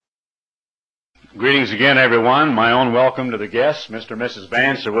Greetings again, everyone. My own welcome to the guests. Mr. and Mrs.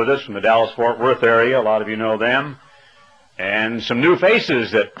 Vance are with us from the Dallas-Fort Worth area. A lot of you know them. And some new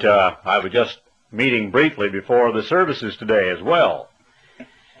faces that I was just meeting briefly before the services today as well.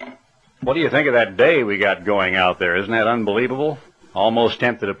 What do you think of that day we got going out there? Isn't that unbelievable? Almost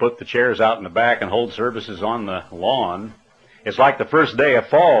tempted to put the chairs out in the back and hold services on the lawn. It's like the first day of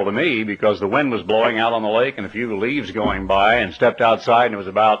fall to me because the wind was blowing out on the lake and a few leaves going by, and stepped outside and it was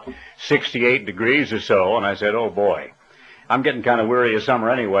about 68 degrees or so, and I said, oh boy, I'm getting kind of weary of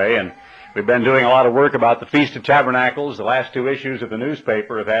summer anyway. And we've been doing a lot of work about the Feast of Tabernacles. The last two issues of the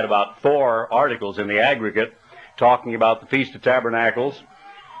newspaper have had about 4 articles in the aggregate talking about the Feast of Tabernacles.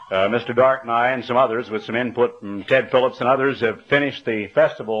 Mr. Dart and I and some others, with some input from Ted Phillips and others, have finished the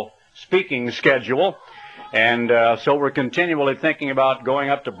festival speaking schedule. And so we're continually thinking about going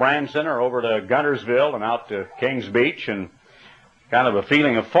up to Branson or over to Guntersville and out to Kings Beach, and kind of a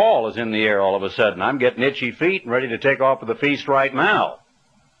feeling of fall is in the air all of a sudden. I'm getting itchy feet and ready to take off for the feast right now.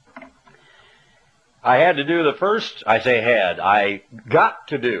 I had to do the first, I got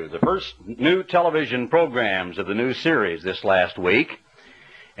to do the first new television programs of the new series this last week.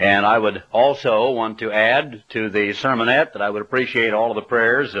 And I would also want to add to the sermonette that I would appreciate all of the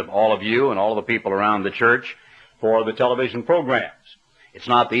prayers of all of you and all of the people around the church for the television programs. It's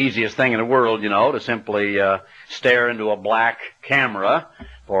not the easiest thing in the world, you know, to simply stare into a black camera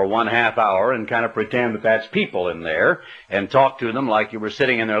for 1/2 hour and kind of pretend that that's people in there and talk to them like you were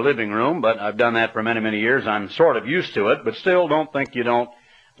sitting in their living room. But I've done that for many, many years. I'm sort of used to it, but still don't think you don't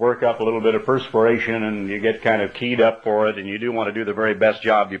work up a little bit of perspiration and you get kind of keyed up for it, and you do want to do the very best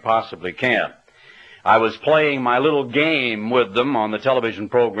job you possibly can. I was playing my little game with them on the television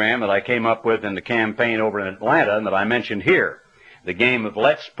program that I came up with in the campaign over in Atlanta and that I mentioned here. The game of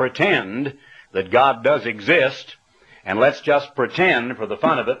let's pretend that God does exist, and let's just pretend for the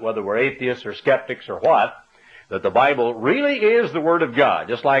fun of it, whether we're atheists or skeptics or what, that the Bible really is the Word of God,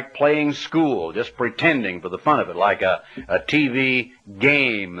 just like playing school, just pretending for the fun of it, like a TV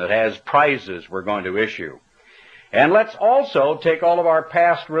game that has prizes we're going to issue. And let's also take all of our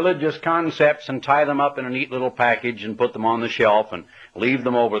past religious concepts and tie them up in a neat little package and put them on the shelf and leave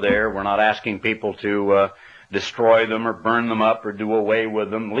them over there. We're not asking people to destroy them or burn them up or do away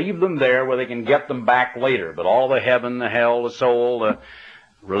with them. Leave them there where they can get them back later. But all the heaven, the hell, the soul, the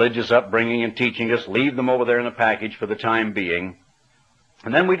religious upbringing and teaching, just leave them over there in the package for the time being.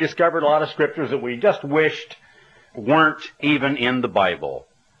 And then we discovered a lot of scriptures that we just wished weren't even in the Bible.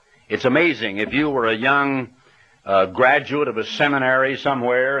 It's amazing. If you were a young graduate of a seminary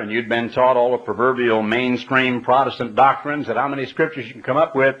somewhere and you'd been taught all the proverbial mainstream Protestant doctrines, that how many scriptures you can come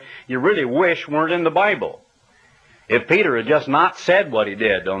up with you really wish weren't in the Bible. If Peter had just not said what he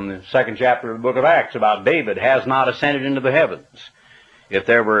did on the 2nd chapter of the book of Acts about David has not ascended into the heavens, if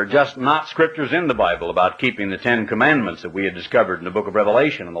there were just not scriptures in the Bible about keeping the 10 Commandments that we had discovered in the book of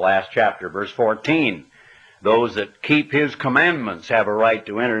Revelation in the last chapter, verse 14, those that keep his commandments have a right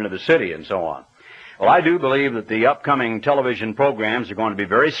to enter into the city, and so on. Well, I do believe that the upcoming television programs are going to be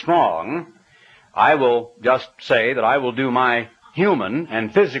very strong. I will just say that I will do my human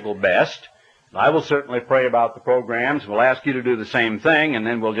and physical best. I will certainly pray about the programs. We'll ask you to do the same thing, and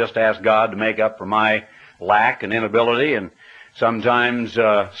then we'll just ask God to make up for my lack and inability and sometimes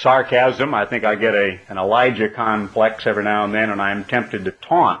sarcasm. I think I get an Elijah complex every now and then, and I'm tempted to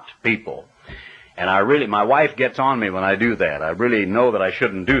taunt people. And my wife gets on me when I do that. I really know that I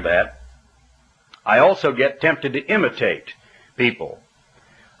shouldn't do that. I also get tempted to imitate people.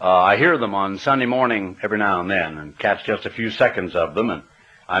 I hear them on Sunday morning every now and then and catch just a few seconds of them, and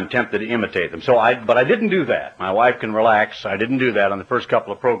I'm tempted to imitate them. But I didn't do that. My wife can relax. I didn't do that on the first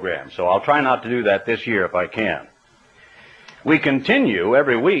couple of programs, so I'll try not to do that this year if I can. We continue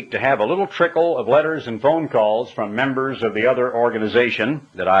every week to have a little trickle of letters and phone calls from members of the other organization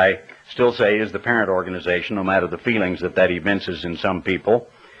that I still say is the parent organization, no matter the feelings that evinces in some people.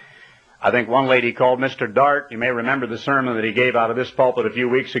 I think one lady called Mr. Dart. You may remember the sermon that he gave out of this pulpit a few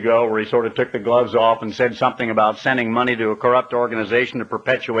weeks ago where he sort of took the gloves off and said something about sending money to a corrupt organization to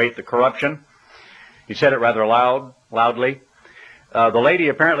perpetuate the corruption. He said it rather loudly. The lady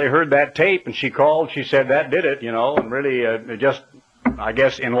apparently heard that tape, and she called. She said that did it, you know, and really it just, I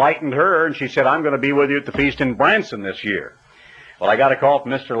guess, enlightened her. And she said, I'm going to be with you at the feast in Branson this year. Well, I got a call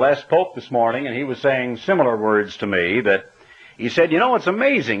from Mr. Les Pope this morning, and he was saying similar words to me. That he said, you know, it's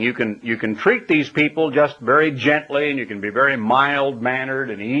amazing. You can treat these people just very gently, and you can be very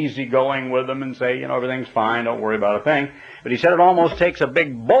mild-mannered and easygoing with them and say, you know, everything's fine, don't worry about a thing. But he said it almost takes a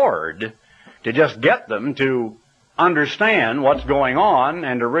big board to just get them to understand what's going on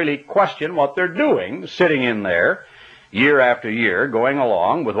and to really question what they're doing, sitting in there. year after year, going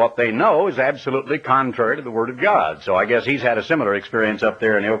along with what they know is absolutely contrary to the Word of God. So I guess he's had a similar experience up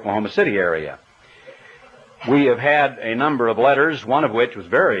there in the Oklahoma City area. We have had a number of letters, one of which was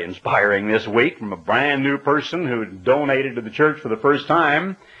very inspiring this week, from a brand new person who donated to the church for the first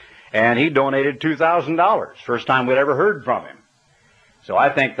time, and he donated $2,000, first time we'd ever heard from him. So I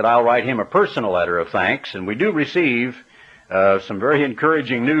think that I'll write him a personal letter of thanks, and we do receive some very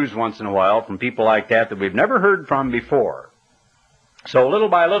encouraging news once in a while from people like that we've never heard from before. So little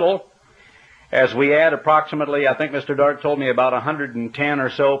by little, as we add approximately, I think Mr. Dart told me about 110 or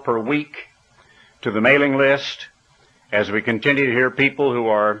so per week to the mailing list, as we continue to hear people who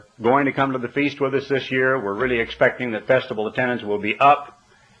are going to come to the feast with us this year, we're really expecting that festival attendance will be up,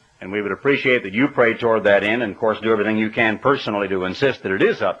 and we would appreciate that you pray toward that end, and of course do everything you can personally to insist that it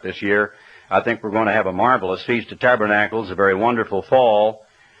is up this year. I think we're going to have a marvelous Feast of Tabernacles, a very wonderful fall,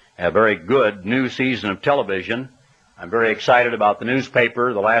 a very good new season of television. I'm very excited about the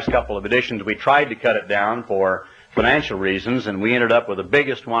newspaper. The last couple of editions we tried to cut it down for financial reasons, and we ended up with the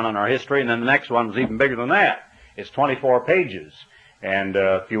biggest one in our history, and then the next one was even bigger than that. It's 24 pages, and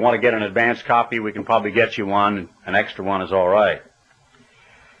if you want to get an advance copy, we can probably get you one. An extra one is all right.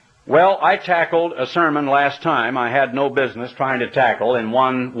 Well, I tackled a sermon last time I had no business trying to tackle in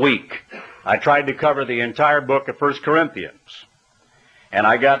 1 week. I tried to cover the entire book of 1 Corinthians, and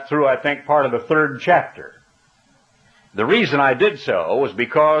I got through, I think, part of the 3rd chapter. The reason I did so was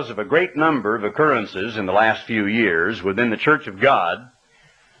because of a great number of occurrences in the last few years within the Church of God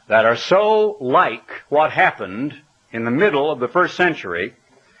that are so like what happened in the middle of the 1st century,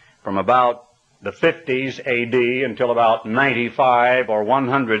 from about the 50s A.D. until about 95 or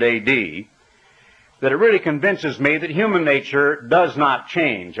 100 A.D., that it really convinces me that human nature does not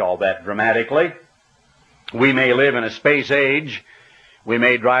change all that dramatically. We may live in a space age. We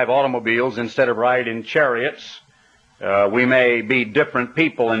may drive automobiles instead of ride in chariots. We may be different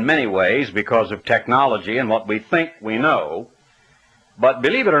people in many ways because of technology and what we think we know. But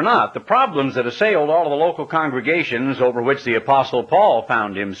believe it or not, the problems that assailed all of the local congregations over which the Apostle Paul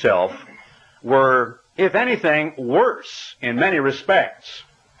found himself were, if anything, worse in many respects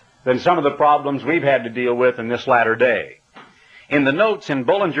than some of the problems we've had to deal with in this latter day. In the notes in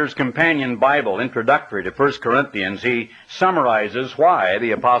Bullinger's Companion Bible, introductory to 1 Corinthians, he summarizes why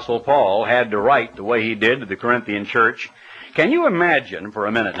the Apostle Paul had to write the way he did to the Corinthian church. Can you imagine for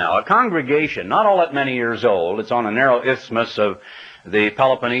a minute now, a congregation not all that many years old, it's on a narrow isthmus of the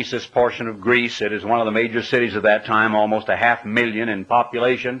Peloponnesus portion of Greece. It is one of the major cities of that time, almost 500,000 in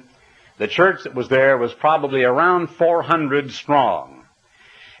population. The church that was there was probably around 400 strong,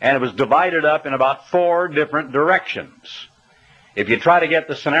 and it was divided up in about 4 different directions. If you try to get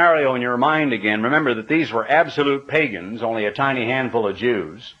the scenario in your mind again, remember that these were absolute pagans, only a tiny handful of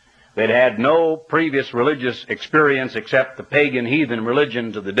Jews. They'd had no previous religious experience except the pagan heathen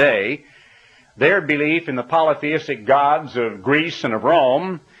religions of the day. Their belief in the polytheistic gods of Greece and of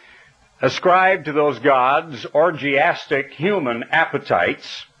Rome ascribed to those gods orgiastic human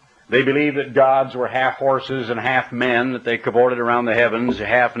appetites. They believed that gods were half horses and half men, that they cavorted around the heavens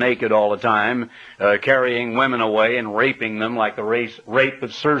half naked all the time, carrying women away and raping them like the rape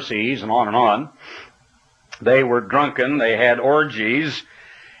of Circes, and on and on. They were drunken, they had orgies,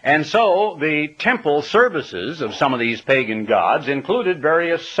 and so the temple services of some of these pagan gods included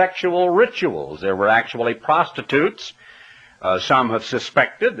various sexual rituals. There were actually prostitutes. Some have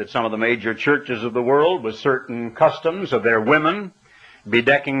suspected that some of the major churches of the world, with certain customs of their women,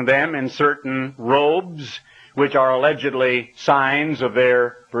 bedecking them in certain robes, which are allegedly signs of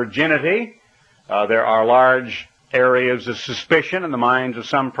their virginity. There are large areas of suspicion in the minds of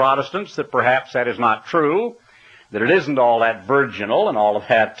some Protestants that perhaps that is not true, that it isn't all that virginal and all of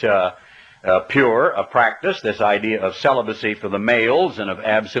that pure a practice, this idea of celibacy for the males and of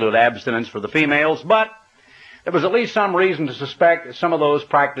absolute abstinence for the females. But there was at least some reason to suspect that some of those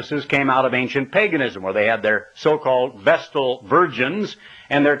practices came out of ancient paganism, where they had their so-called Vestal virgins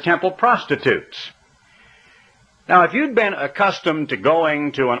and their temple prostitutes. Now, if you'd been accustomed to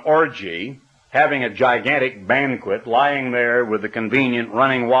going to an orgy, having a gigantic banquet, lying there with the convenient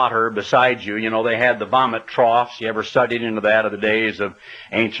running water beside you, you know, they had the vomit troughs. You ever studied into that of the days of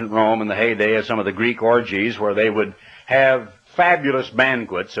ancient Rome and the heyday of some of the Greek orgies, where they would have fabulous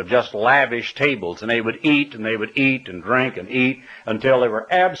banquets of just lavish tables, and they would eat and drink and eat until they were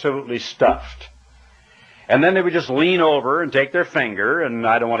absolutely stuffed. And then they would just lean over and take their finger, and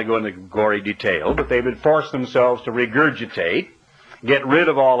I don't want to go into gory detail, but they would force themselves to regurgitate, get rid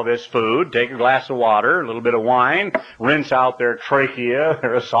of all of this food, take a glass of water, a little bit of wine, rinse out their trachea,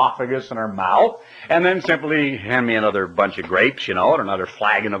 their esophagus, and their mouth, and then simply hand me another bunch of grapes, or another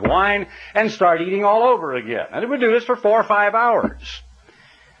flagon of wine, and start eating all over again. And they would do this for 4 or 5 hours.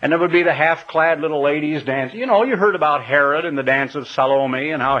 And there would be the half-clad little ladies dancing. You heard about Herod and the dance of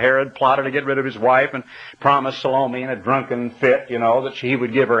Salome and how Herod plotted to get rid of his wife and promised Salome in a drunken fit, that he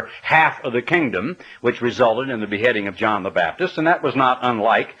would give her half of the kingdom, which resulted in the beheading of John the Baptist. And that was not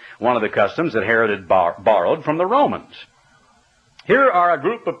unlike one of the customs that Herod had borrowed from the Romans. Here are a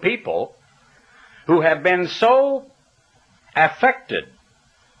group of people who have been so affected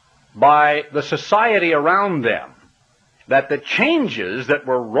by the society around them that the changes that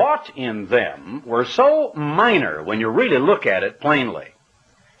were wrought in them were so minor when you really look at it plainly,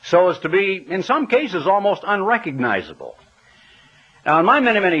 so as to be, in some cases, almost unrecognizable. Now, in my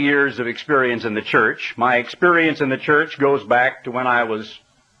many, many years of experience in the church, my experience in the church goes back to when I was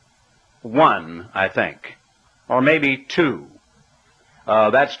 1, I think, or maybe 2.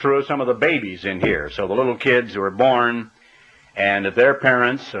 That's true of some of the babies in here. So the little kids who were born, and if their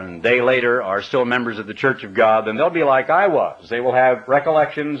parents and a day later are still members of the Church of God, then they'll be like I was. They will have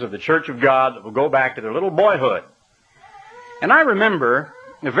recollections of the Church of God that will go back to their little boyhood. And I remember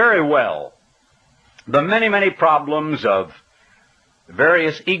very well the many, many problems of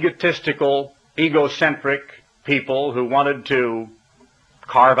various egotistical, egocentric people who wanted to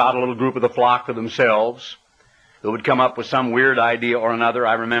carve out a little group of the flock for themselves, who would come up with some weird idea or another.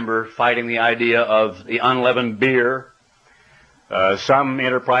 I remember fighting the idea of the unleavened beer. Some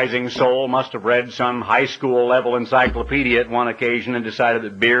enterprising soul must have read some high school level encyclopedia at one occasion and decided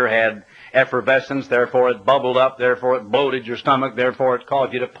that beer had effervescence, therefore it bubbled up, therefore it bloated your stomach, therefore it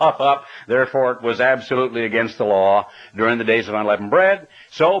caused you to puff up, therefore it was absolutely against the law during the days of unleavened bread.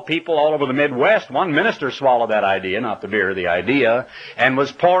 So people all over the Midwest, one minister swallowed that idea, not the beer, the idea, and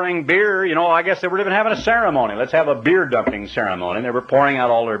was pouring beer. I guess they were even having a ceremony. Let's have a beer dumping ceremony. And they were pouring out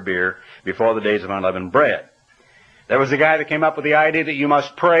all their beer before the days of unleavened bread. There was a guy that came up with the idea that you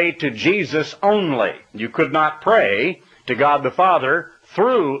must pray to Jesus only. You could not pray to God the Father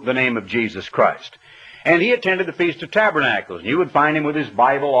through the name of Jesus Christ. And he attended the Feast of Tabernacles. And you would find him with his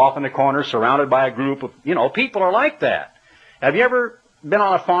Bible off in the corner, surrounded by a group of, people are like that. Have you ever been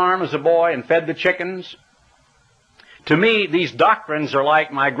on a farm as a boy and fed the chickens? To me, these doctrines are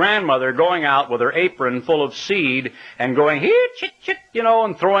like my grandmother going out with her apron full of seed and going, here, chit, chit,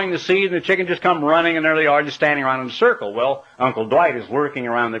 and throwing the seed, and the chickens just come running, and there they are just standing around in a circle. Well, Uncle Dwight is lurking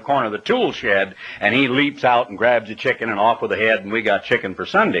around the corner of the tool shed, and he leaps out and grabs a chicken and off with the head, and we got chicken for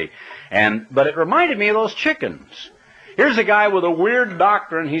Sunday. But it reminded me of those chickens. Here's a guy with a weird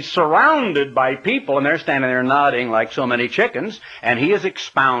doctrine. He's surrounded by people, and they're standing there nodding like so many chickens, and he is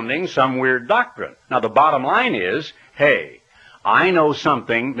expounding some weird doctrine. Now, the bottom line is, hey, I know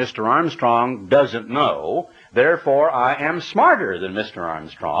something Mr. Armstrong doesn't know, therefore I am smarter than Mr.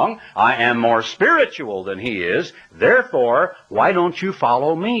 Armstrong. I am more spiritual than he is, therefore why don't you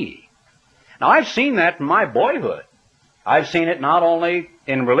follow me? Now, I've seen that from my boyhood. I've seen it not only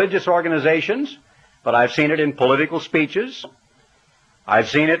in religious organizations, but I've seen it in political speeches. I've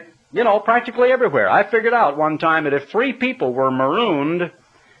seen it, practically everywhere. I figured out one time that if 3 people were marooned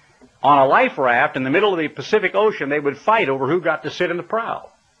on a life raft in the middle of the Pacific Ocean, they would fight over who got to sit in the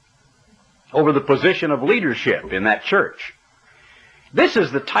prow, over the position of leadership in that church. This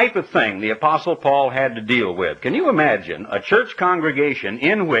is the type of thing the Apostle Paul had to deal with. Can you imagine a church congregation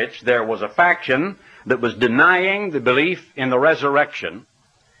in which there was a faction that was denying the belief in the resurrection?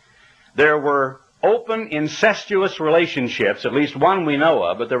 There were open, incestuous relationships, at least one we know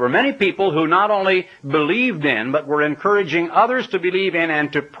of, but there were many people who not only believed in, but were encouraging others to believe in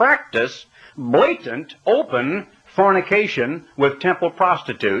and to practice blatant, open fornication with temple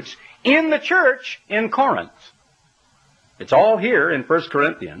prostitutes in the church in Corinth. It's all here in 1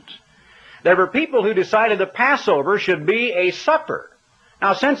 Corinthians. There were people who decided the Passover should be a supper.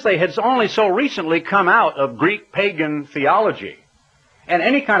 Now, since they had only so recently come out of Greek pagan theology, and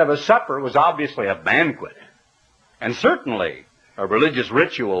any kind of a supper was obviously a banquet, and certainly a religious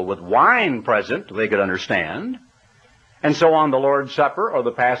ritual with wine present they could understand. And so on the Lord's Supper or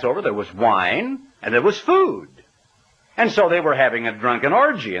the Passover, there was wine and there was food. And so they were having a drunken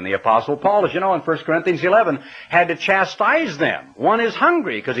orgy. And the Apostle Paul, as you know, in 1 Corinthians 11, had to chastise them. One is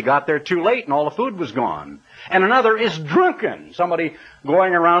hungry because he got there too late and all the food was gone. And another is drunken, somebody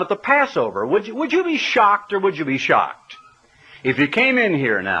going around at the Passover. Would you be shocked or would you be shocked if you came in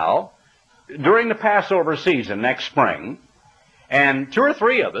here now during the Passover season next spring, and 2 or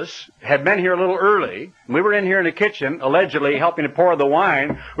 3 of us had been here a little early. We were in here in the kitchen, allegedly helping to pour the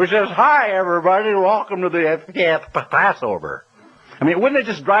wine, which says, "Hi, everybody, welcome to the Passover." I mean, wouldn't it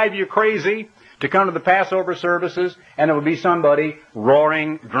just drive you crazy to come to the Passover services and there would be somebody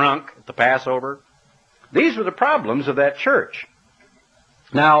roaring drunk at the Passover? These were the problems of that church.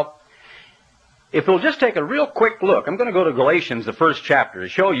 Now, if we'll just take a real quick look, I'm going to go to Galatians, the first chapter, to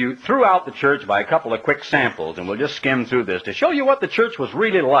show you throughout the church by a couple of quick samples, and we'll just skim through this, to show you what the church was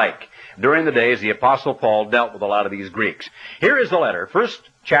really like during the days the Apostle Paul dealt with a lot of these Greeks. Here is the letter, first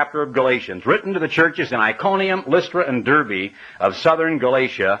chapter of Galatians, written to the churches in Iconium, Lystra, and Derbe of southern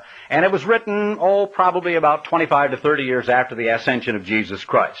Galatia, and it was written, probably about 25 to 30 years after the ascension of Jesus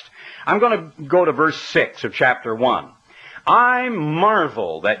Christ. I'm going to go to verse 6 of chapter 1. I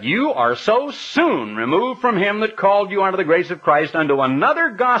marvel that you are so soon removed from him that called you unto the grace of Christ unto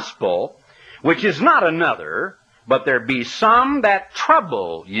another gospel, which is not another, but there be some that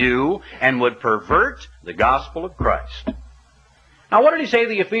trouble you and would pervert the gospel of Christ. Now, what did he say to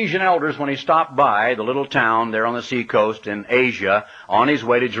the Ephesian elders when he stopped by the little town there on the seacoast in Asia on his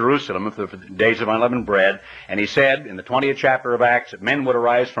way to Jerusalem for the days of unleavened bread? And he said in the 20th chapter of Acts that men would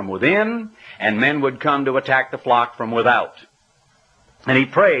arise from within and men would come to attack the flock from without. And he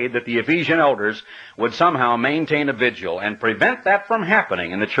prayed that the Ephesian elders would somehow maintain a vigil and prevent that from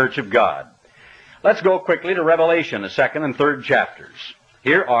happening in the church of God. Let's go quickly to Revelation, the 2nd and 3rd chapters.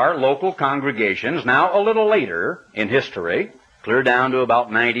 Here are local congregations, now a little later in history, clear down to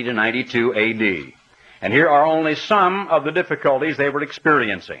about 90 to 92 A.D. And here are only some of the difficulties they were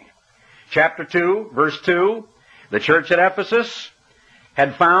experiencing. Chapter 2, verse 2, the church at Ephesus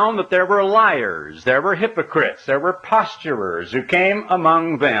had found that there were liars, there were hypocrites, there were posturers who came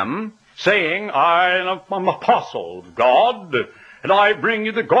among them, saying, I am an apostle of God, and I bring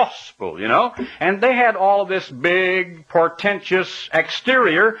you the gospel, And they had all of this big, portentous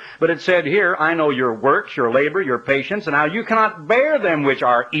exterior, but it said here, I know your works, your labor, your patience, and how you cannot bear them which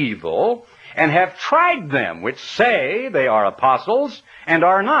are evil, and have tried them which say they are apostles, and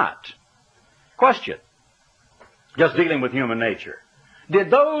are not. Question. Just dealing with human nature.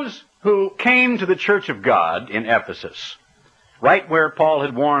 Did those who came to the church of God in Ephesus, right where Paul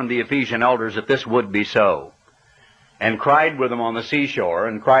had warned the Ephesian elders that this would be so, and cried with them on the seashore,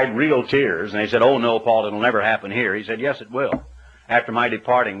 and cried real tears, and they said, oh no, Paul, it'll never happen here. He said, yes, it will. After my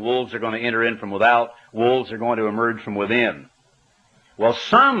departing, wolves are going to enter in from without, wolves are going to emerge from within. Well,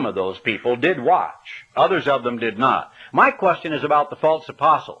 some of those people did watch. Others of them did not. My question is about the false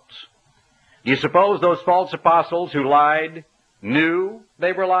apostles. Do you suppose those false apostles who lied knew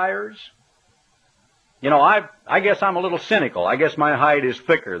they were liars? I guess I'm a little cynical. I guess my hide is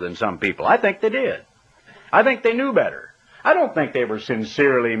thicker than some people. I think they did. I think they knew better. I don't think they were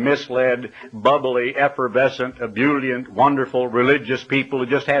sincerely misled, bubbly, effervescent, ebullient, wonderful, religious people who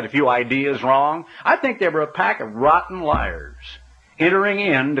just had a few ideas wrong. I think they were a pack of rotten liars entering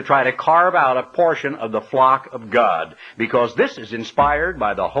in to try to carve out a portion of the flock of God, because this is inspired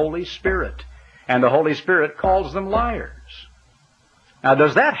by the Holy Spirit, and the Holy Spirit calls them liars. Now,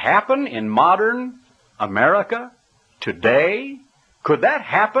 does that happen in modern America today? Could that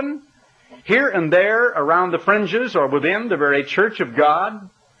happen here and there around the fringes or within the very church of God?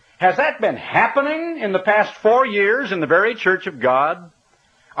 Has that been happening in the past 4 years in the very church of God?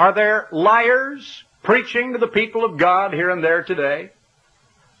 Are there liars preaching to the people of God here and there today?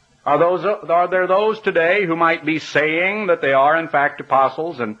 Are there those today who might be saying that they are in fact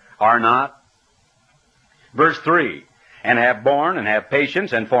apostles and are not? Verse 3, and have borne and have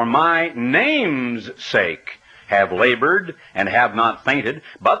patience, and for my name's sake have labored and have not fainted,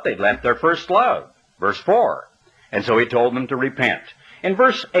 but they left their first love. Verse 4, and so he told them to repent. In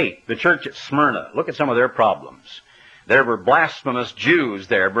verse 8, the church at Smyrna, look at some of their problems. There were blasphemous Jews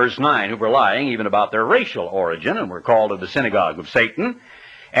there, verse 9, who were lying even about their racial origin and were called of the synagogue of Satan.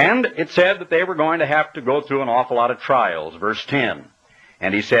 And it said that they were going to have to go through an awful lot of trials, verse 10.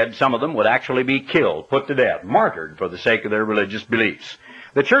 And he said some of them would actually be killed, put to death, martyred for the sake of their religious beliefs.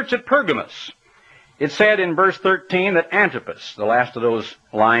 The church at Pergamos, it said in verse 13 that Antipas, the last of those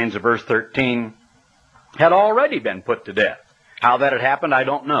lines of verse 13, had already been put to death. How that had happened, I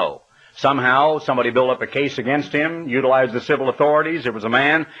don't know. Somehow, somebody built up a case against him, utilized the civil authorities. There was a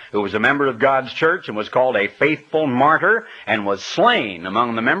man who was a member of God's church and was called a faithful martyr and was slain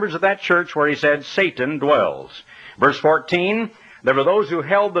among the members of that church where he said Satan dwells. Verse 14, there were those who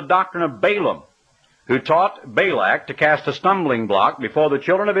held the doctrine of Balaam, who taught Balak to cast a stumbling block before the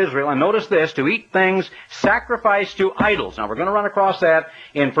children of Israel, and notice this, to eat things sacrificed to idols. Now, we're going to run across that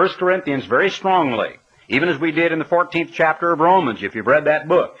in 1 Corinthians very strongly. Even as we did in the 14th chapter of Romans, if you've read that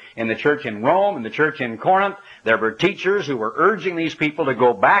book. In the church in Rome and the church in Corinth, there were teachers who were urging these people to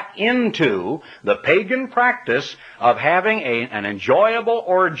go back into the pagan practice of having an enjoyable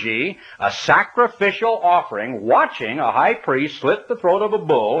orgy, a sacrificial offering, watching a high priest slit the throat of a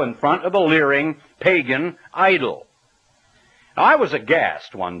bull in front of a leering pagan idol. Now, I was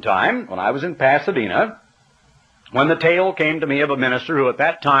aghast one time when I was in Pasadena, when the tale came to me of a minister who at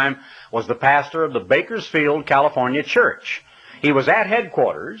that time was the pastor of the Bakersfield, California church. He was at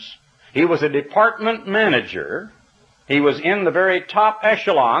headquarters. He was a department manager. He was in the very top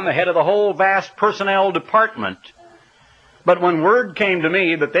echelon, the head of the whole vast personnel department. But when word came to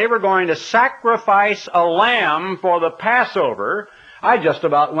me that they were going to sacrifice a lamb for the Passover, I just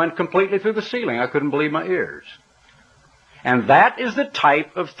about went completely through the ceiling. I couldn't believe my ears. And that is the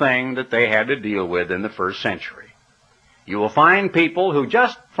type of thing that they had to deal with in the first century. You will find people who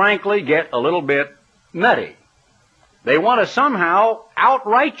just frankly get a little bit nutty. They want to somehow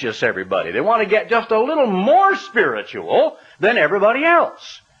out-righteous everybody. They want to get just a little more spiritual than everybody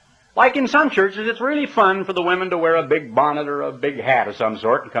else. Like in some churches, it's really fun for the women to wear a big bonnet or a big hat of some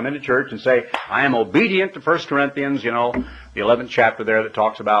sort and come into church and say, I am obedient to 1 Corinthians, the 11th chapter there that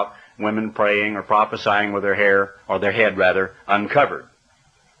talks about women praying or prophesying with their hair, or their head rather, uncovered.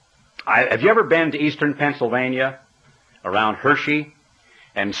 Have you ever been to eastern Pennsylvania, around Hershey,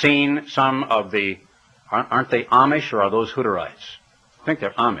 and seen some of the, aren't they Amish or are those Hutterites? I think they're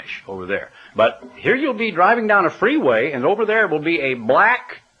Amish over there. But here you'll be driving down a freeway, and over there will be a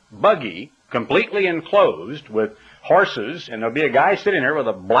black buggy, completely enclosed with horses, and there'll be a guy sitting there with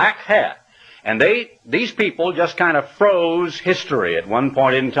a black hat. And these people just kind of froze history at one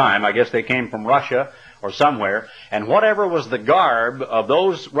point in time. I guess they came from Russia or somewhere, and whatever was the garb of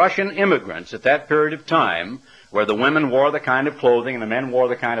those Russian immigrants at that period of time, where the women wore the kind of clothing and the men wore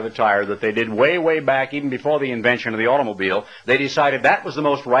the kind of attire that they did way, way back, even before the invention of the automobile, they decided that was the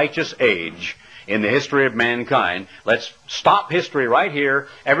most righteous age in the history of mankind. Let's stop history right here.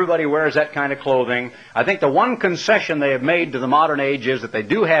 Everybody wears that kind of clothing. I think the one concession they have made to the modern age is that they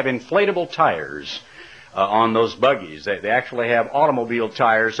do have inflatable tires on those buggies. They actually have automobile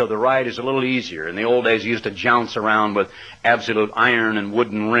tires, so the ride is a little easier. In the old days, you used to jounce around with absolute iron and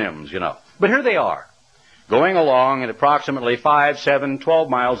wooden rims, But here they are, going along at approximately 5, 7, 12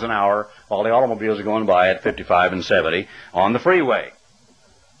 miles an hour while the automobiles are going by at 55 and 70 on the freeway.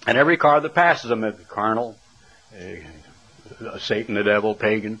 And every car that passes them is carnal, Satan, the devil,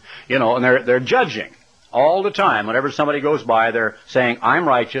 pagan, and they're judging all the time. Whenever somebody goes by, they're saying, I'm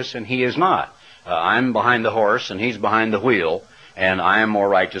righteous and he is not. I'm behind the horse and he's behind the wheel, and I am more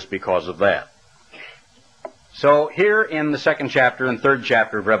righteous because of that. So here in the 2nd chapter and 3rd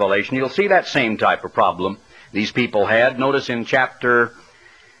chapter of Revelation, you'll see that same type of problem these people had. Notice in chapter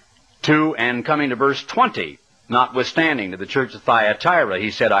 2 and coming to verse 20, notwithstanding to the church of Thyatira,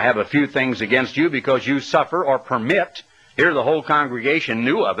 he said, I have a few things against you because you suffer or permit. Here the whole congregation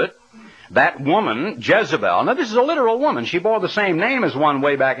knew of it. That woman, Jezebel, now this is a literal woman. She bore the same name as one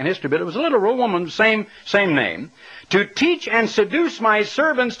way back in history, but it was a literal woman, same name. To teach and seduce my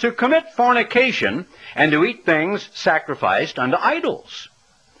servants to commit fornication and to eat things sacrificed unto idols.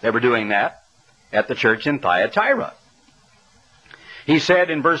 They were doing that at the church in Thyatira. He said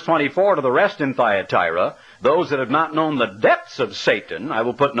in verse 24 to the rest in Thyatira, those that have not known the depths of Satan, I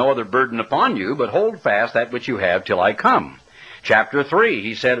will put no other burden upon you, but hold fast that which you have till I come. Chapter 3,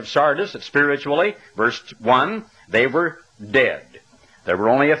 he said of Sardis that spiritually, verse 1, they were dead. There were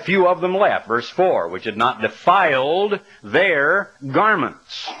only a few of them left, verse 4, which had not defiled their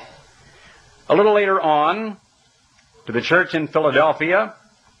garments. A little later on, to the church in Philadelphia,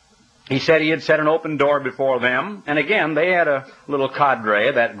 he said he had set an open door before them. And again, they had a little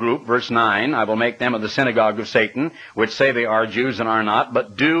cadre, that group, verse 9, I will make them of the synagogue of Satan, which say they are Jews and are not,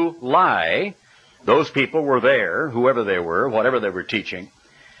 but do lie. Those people were there, whoever they were, whatever they were teaching.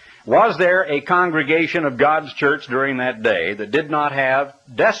 Was there a congregation of God's church during that day that did not have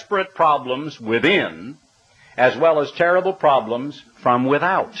desperate problems within, as well as terrible problems from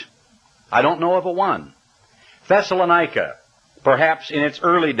without? I don't know of a one. Thessalonica, perhaps in its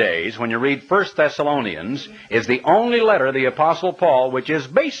early days, when you read 1 Thessalonians, is the only letter of the Apostle Paul which is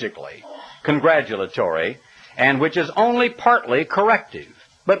basically congratulatory and which is only partly corrective.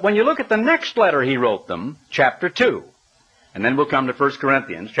 But when you look at the next letter he wrote them, chapter 2, and then we'll come to 1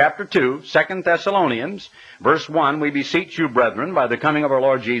 Corinthians, chapter 2, 2 Thessalonians, verse 1, we beseech you, brethren, by the coming of our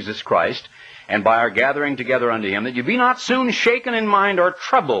Lord Jesus Christ, and by our gathering together unto him, that you be not soon shaken in mind or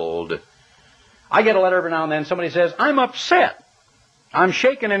troubled. I get a letter every now and then, somebody says, I'm upset. I'm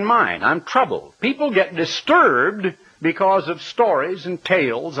shaken in mind. I'm troubled. People get disturbed because of stories and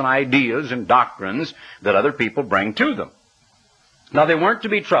tales and ideas and doctrines that other people bring to them. Now, they weren't to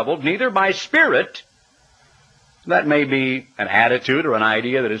be troubled neither by spirit. That may be an attitude or an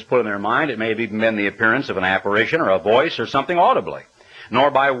idea that is put in their mind. It may have even been the appearance of an apparition or a voice or something audibly.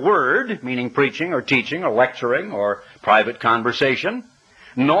 Nor by word, meaning preaching or teaching or lecturing or private conversation.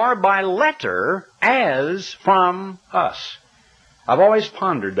 Nor by letter, as from us. I've always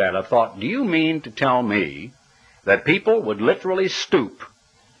pondered that. I've thought, do you mean to tell me that people would literally stoop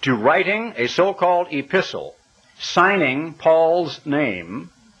to writing a so-called epistle, signing Paul's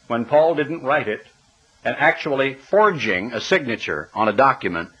name when Paul didn't write it, and actually forging a signature on a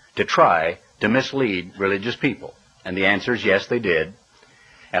document to try to mislead religious people? And the answer is yes, they did.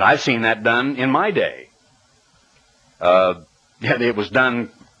 And I've seen that done in my day. It was done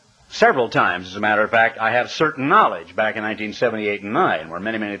several times. As a matter of fact, I have certain knowledge back in 1978 and 9, where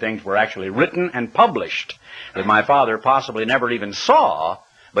many, many things were actually written and published that my father possibly never even saw,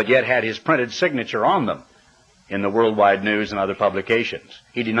 but yet had his printed signature on them in the worldwide news and other publications.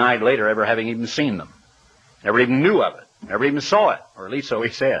 He denied later ever having even seen them. Never even knew of it. Never even saw it, or at least so he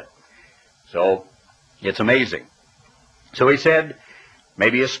said. So, it's amazing. So he said,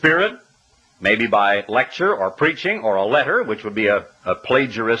 maybe a spirit, maybe by lecture or preaching or a letter, which would be a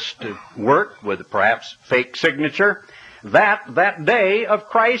plagiarist work with perhaps fake signature, that day of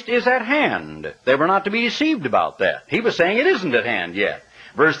Christ is at hand. They were not to be deceived about that. He was saying it isn't at hand yet.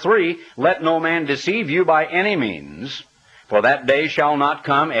 Verse 3, let no man deceive you by any means, for that day shall not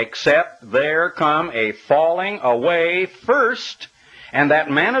come except there come a falling away first, and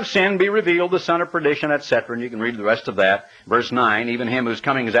that man of sin be revealed, the son of perdition, etc. And you can read the rest of that. Verse 9, even him whose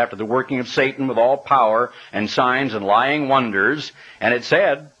coming is after the working of Satan with all power and signs and lying wonders. And it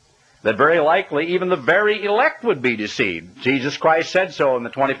said that very likely even the very elect would be deceived. Jesus Christ said so in the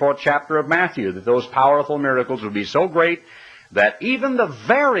 24th chapter of Matthew, that those powerful miracles would be so great that even the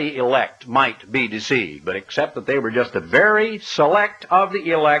very elect might be deceived. But except that they were just a very select of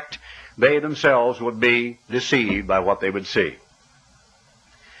the elect, they themselves would be deceived by what they would see.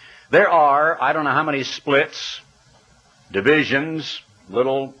 There are, I don't know how many splits, divisions,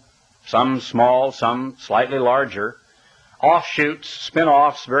 little, some small, some slightly larger, offshoots,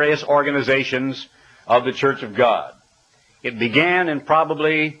 spin-offs, various organizations of the Church of God. It began in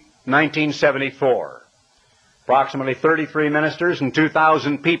probably 1974. Approximately 33 ministers and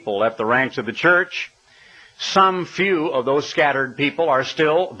 2,000 people left the ranks of the church. Some few of those scattered people are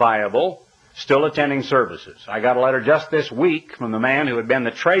still viable, still attending services. I got a letter just this week from the man who had been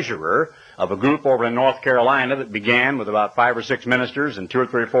the treasurer of a group over in North Carolina that began with about 5 or 6 ministers and 2 or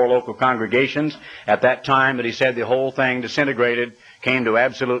 3 or 4 local congregations. At that time that he said the whole thing disintegrated, came to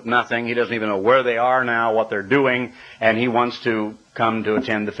absolute nothing. He doesn't even know where they are now, what they're doing, and he wants to come to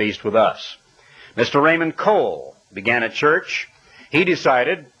attend the feast with us. Mr. Raymond Cole began a church. He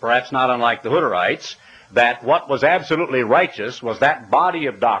decided, perhaps not unlike the Hutterites, that what was absolutely righteous was that body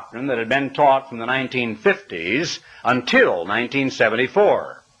of doctrine that had been taught from the 1950s until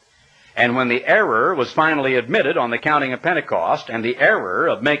 1974. And when the error was finally admitted on the counting of Pentecost, and the error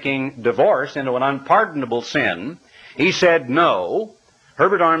of making divorce into an unpardonable sin, he said no.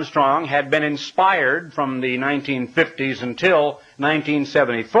 Herbert Armstrong had been inspired from the 1950s until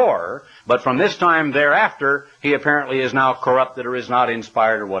 1974, but from this time thereafter, he apparently is now corrupted or is not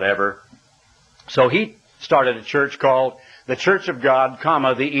inspired or whatever. So he started a church called the Church of God,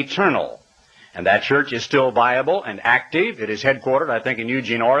 the Eternal. And that church is still viable and active. It is headquartered, I think, in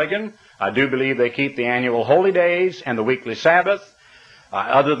Eugene, Oregon. I do believe they keep the annual holy days and the weekly Sabbath.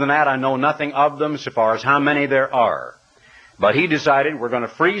 Other than that, I know nothing of them so far as how many there are. But he decided we're going to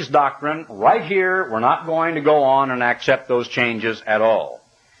freeze doctrine right here. We're not going to go on and accept those changes at all.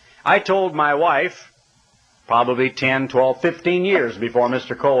 I told my wife, probably 10, 12, 15 years before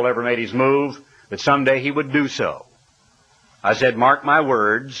Mr. Cole ever made his move, that someday he would do so. I said, mark my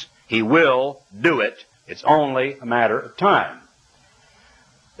words, he will do it. It's only a matter of time.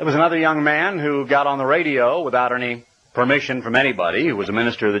 There was another young man who got on the radio without any permission from anybody, who was a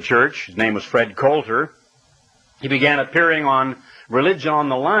minister of the church. His name was Fred Coulter. He began appearing on Religion on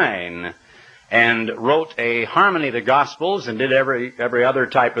the Line and wrote a harmony of the Gospels and did every other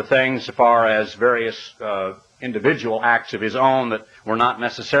type of thing so far as various individual acts of his own that were not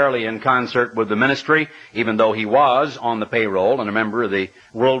necessarily in concert with the ministry, even though he was on the payroll and a member of the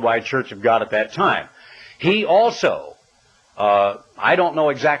Worldwide Church of God at that time. He also, I don't know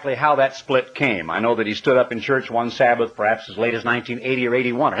exactly how that split came. I know that he stood up in church one Sabbath, perhaps as late as 1980 or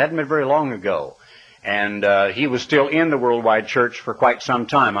 81. It hadn't been very long ago. And he was still in the worldwide church for quite some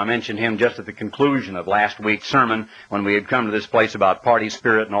time. I mentioned him just at the conclusion of last week's sermon when we had come to this place about party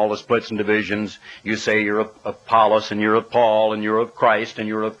spirit and all the splits and divisions. You say you're of Apollos, and you're of Paul, and you're of Christ, and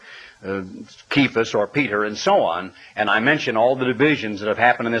you're of Cephas or Peter, and so on. And I mentioned all the divisions that have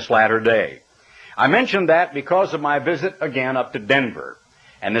happened in this latter day. I mentioned that because of my visit again up to Denver,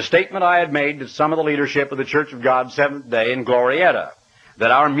 and the statement I had made to some of the leadership of the Church of God Seventh Day in Glorietta,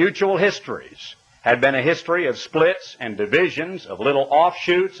 that our mutual histories had been a history of splits and divisions, of little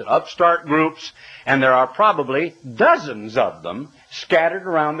offshoots and upstart groups, and there are probably dozens of them scattered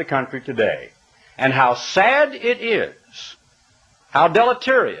around the country today. And how sad it is, how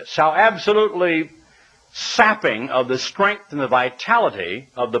deleterious, how absolutely sapping of the strength and the vitality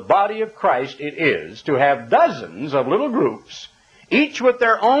of the body of Christ it is to have dozens of little groups, each with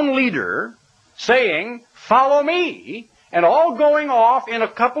their own leader, saying, "Follow me," and all going off in a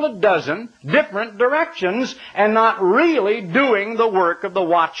couple of dozen different directions and not really doing the work of the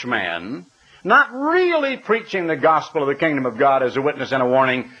watchman, not really preaching the gospel of the kingdom of God as a witness and a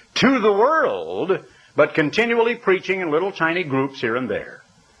warning to the world, but continually preaching in little tiny groups here and there.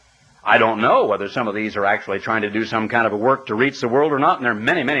 I don't know whether some of these are actually trying to do some kind of a work to reach the world or not, and there are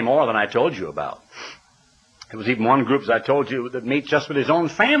many, many more than I told you about. There was even one group, as I told you, that meets just with his own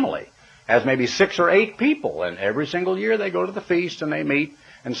family, has maybe 6 or 8 people, and every single year they go to the feast and they meet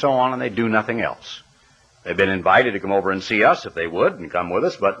and so on, and they do nothing else. They've been invited to come over and see us if they would and come with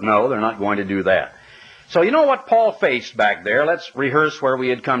us, but no, they're not going to do that. So you know what Paul faced back there? Let's rehearse where we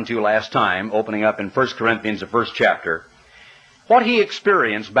had come to last time, opening up in 1 Corinthians, the first chapter. What he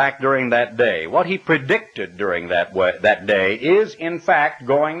experienced back during that day, what he predicted during that day is in fact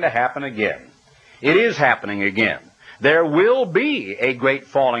going to happen again. It is happening again. There will be a great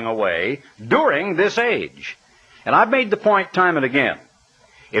falling away during this age. And I've made the point time and again.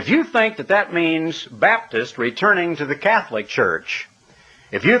 If you think that that means Baptists returning to the Catholic Church,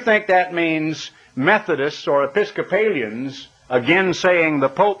 if you think that means Methodists or Episcopalians again saying the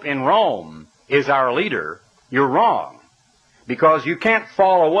Pope in Rome is our leader, you're wrong. Because you can't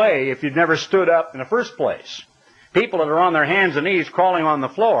fall away if you've never stood up in the first place. People that are on their hands and knees crawling on the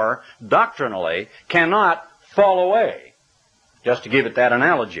floor, doctrinally, cannot fall away. Just to give it that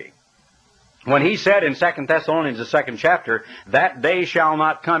analogy. When he said in 2 Thessalonians, the 2nd chapter, that day shall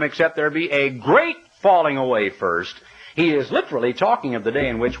not come except there be a great falling away first, he is literally talking of the day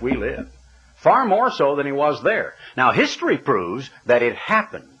in which we live. Far more so than he was there. Now, history proves that it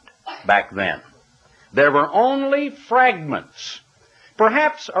happened back then. There were only fragments,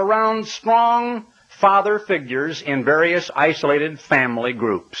 perhaps around strong father figures in various isolated family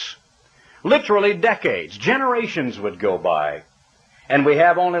groups. Literally decades, generations would go by. And we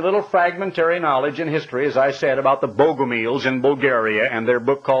have only little fragmentary knowledge in history, as I said, about the Bogomils in Bulgaria and their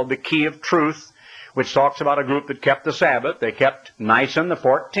book called The Key of Truth, which talks about a group that kept the Sabbath. They kept Nisan the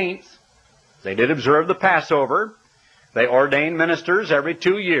 14th. They did observe the Passover. They ordained ministers every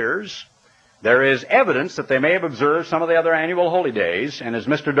 2 years. There is evidence that they may have observed some of the other annual holy days, and as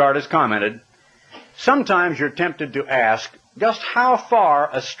Mr. Dart has commented, sometimes you're tempted to ask, just how far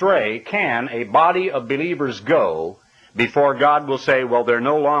astray can a body of believers go before God will say, well, they're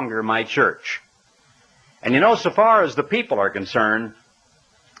no longer my church? And you know, so far as the people are concerned,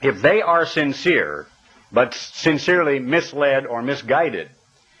 if they are sincere, but sincerely misled or misguided,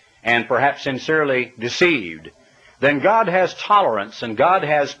 and perhaps sincerely deceived, then God has tolerance and God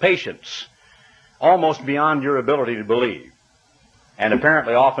has patience almost beyond your ability to believe. And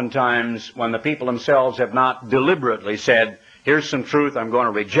apparently oftentimes when the people themselves have not deliberately said, here's some truth, I'm going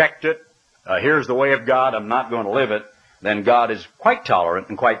to reject it, here's the way of God, I'm not going to live it, then God is quite tolerant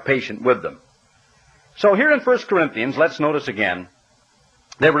and quite patient with them. So here in 1 Corinthians, let's notice again,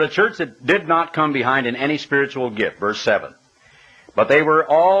 there were a church that did not come behind in any spiritual gift, verse 7. But they were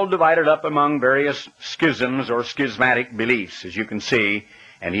all divided up among various schisms or schismatic beliefs, as you can see,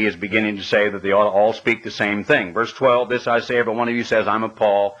 and he is beginning to say that they ought to all speak the same thing. Verse 12, this I say, every one of you says, I'm of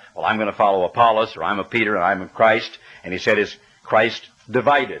Paul, well, I'm going to follow Apollos, or I'm of Peter, and I'm of Christ. And he said, is Christ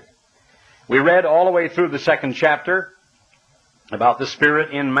divided? We read all the way through the 2nd chapter about the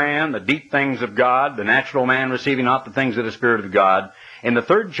Spirit in man, the deep things of God, the natural man receiving not the things of the Spirit of God. In the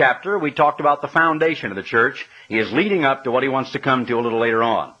 3rd chapter, we talked about the foundation of the church. He is leading up to what he wants to come to a little later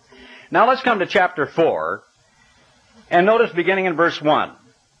on. Now let's come to chapter 4, and notice beginning in verse 1.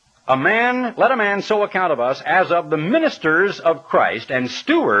 Let a man so account of us as of the ministers of Christ and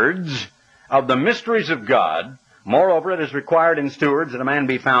stewards of the mysteries of God. Moreover, it is required in stewards that a man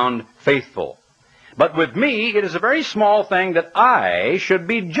be found faithful. But with me it is a very small thing that I should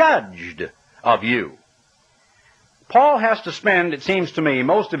be judged of you. Paul has to spend, it seems to me,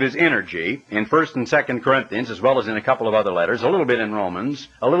 most of his energy in 1st and 2nd Corinthians, as well as in a couple of other letters, a little bit in Romans,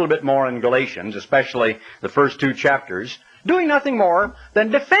 a little bit more in Galatians, especially the first 2 chapters, doing nothing more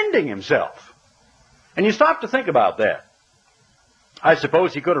than defending himself. And you stop to think about that. I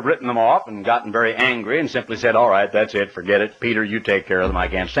suppose he could have written them off and gotten very angry and simply said, all right, that's it, forget it. Peter, you take care of them. I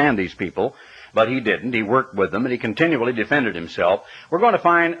can't stand these people. But he didn't. He worked with them, and he continually defended himself. We're going to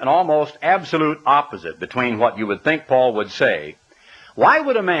find an almost absolute opposite between what you would think Paul would say. Why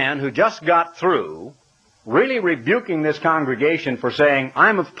would a man who just got through really rebuking this congregation for saying,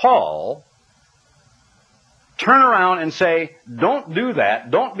 I'm of Paul, turn around and say, don't do that.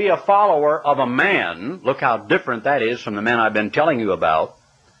 Don't be a follower of a man. Look how different that is from the men I've been telling you about.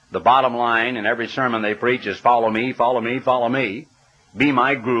 The bottom line in every sermon they preach is follow me, follow me, follow me. Be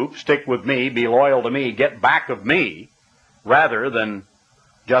my group, stick with me, be loyal to me, get back of me, rather than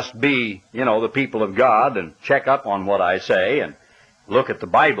just be, the people of God and check up on what I say and look at the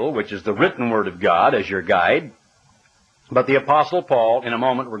Bible, which is the written Word of God, as your guide. But the Apostle Paul, in a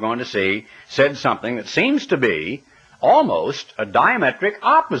moment we're going to see, said something that seems to be almost a diametric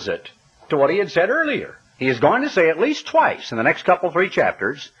opposite to what he had said earlier. He is going to say at least twice in the next 3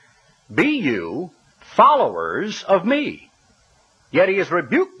 chapters, be you followers of me. Yet he has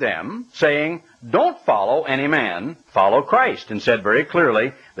rebuked them, saying, don't follow any man, follow Christ, and said very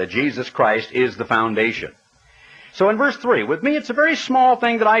clearly that Jesus Christ is the foundation. So in verse 3, with me it's a very small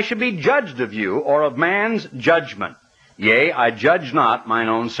thing that I should be judged of you, or of man's judgment. Yea, I judge not mine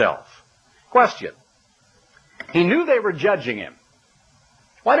own self. Question. He knew they were judging him.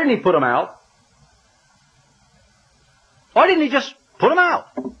 Why didn't he put them out? Why didn't he just put them out?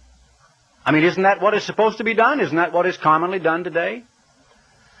 I mean, isn't that what is supposed to be done? Isn't that what is commonly done today?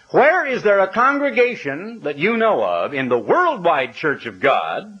 Where is there a congregation that you know of in the worldwide church of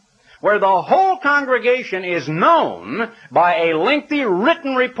God where the whole congregation is known by a lengthy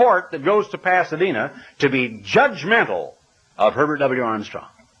written report that goes to Pasadena to be judgmental of Herbert W. Armstrong?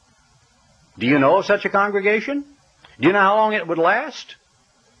 Do you know of such a congregation? Do you know how long it would last?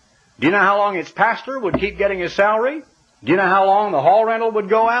 Do you know how long its pastor would keep getting his salary? Do you know how long the hall rental would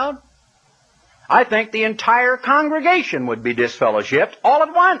go out? I think the entire congregation would be disfellowshipped all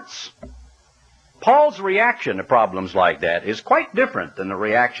at once. Paul's reaction to problems like that is quite different than the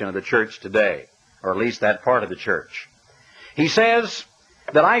reaction of the church today, or at least that part of the church. He says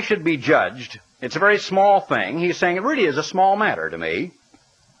that I should be judged. It's a very small thing. He's saying it really is a small matter to me,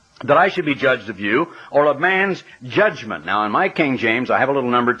 that I should be judged of you, or of man's judgment. Now, in my King James, I have a little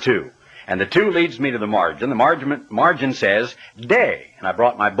number 2. And the 2 leads me to the margin. The margin says day. And I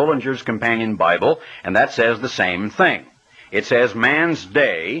brought my Bullinger's Companion Bible, and that says the same thing. It says man's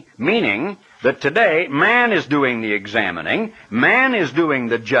day, meaning that today man is doing the examining, man is doing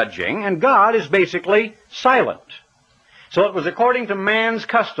the judging, and God is basically silent. So it was according to man's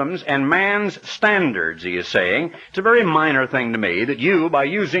customs and man's standards, he is saying. It's a very minor thing to me that you, by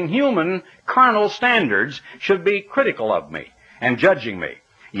using human carnal standards, should be critical of me and judging me.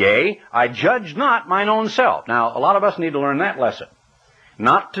 Yea, I judge not mine own self. Now, a lot of us need to learn that lesson.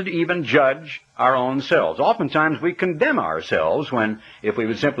 Not to even judge our own selves. Oftentimes we condemn ourselves when, if we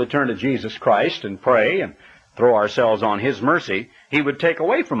would simply turn to Jesus Christ and pray and throw ourselves on His mercy, He would take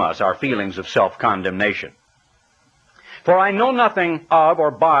away from us our feelings of self-condemnation. For I know nothing of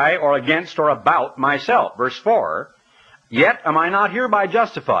or by or against or about myself. Verse 4, yet am I not hereby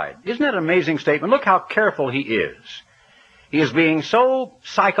justified. Isn't that an amazing statement? Look how careful he is. He is being so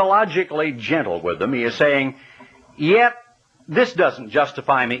psychologically gentle with them. He is saying, yet this doesn't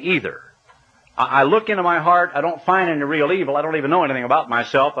justify me either. I look into my heart. I don't find any real evil. I don't even know anything about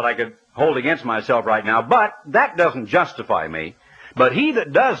myself that I could hold against myself right now. But that doesn't justify me. But he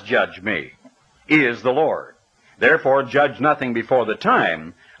that does judge me is the Lord. Therefore judge nothing before the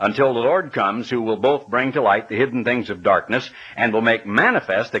time, until the Lord comes, who will both bring to light the hidden things of darkness, and will make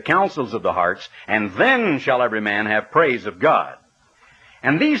manifest the counsels of the hearts, and then shall every man have praise of God.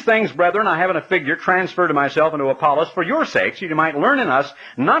 And these things, brethren, I have in a figure transferred to myself and to Apollos for your sakes, so you might learn in us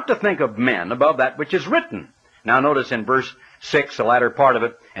not to think of men above that which is written. Now notice in verse 6, the latter part of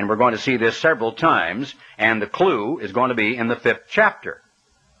it, and we're going to see this several times, and the clue is going to be in the 5th chapter.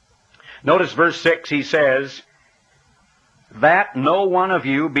 Notice verse 6, he says, that no one of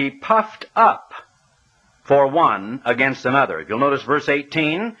you be puffed up for one against another. If you'll notice verse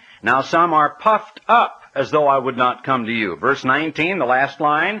 18, now some are puffed up as though I would not come to you. Verse 19, the last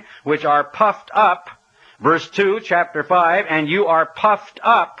line, which are puffed up. Verse 2, chapter 5, and you are puffed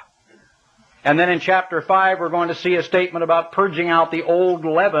up. And then in chapter 5, we're going to see a statement about purging out the old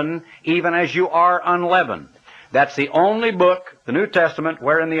leaven, even as you are unleavened. That's the only book, the New Testament,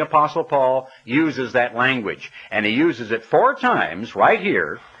 wherein the Apostle Paul uses that language. And he uses it 4 times right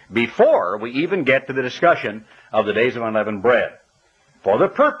here before we even get to the discussion of the days of unleavened bread. For the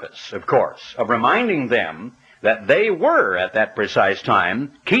purpose, of course, of reminding them that they were, at that precise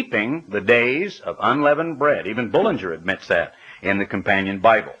time, keeping the days of unleavened bread. Even Bullinger admits that in the Companion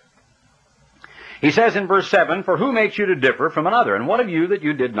Bible. He says in verse 7, "For who makes you to differ from another? And what have you that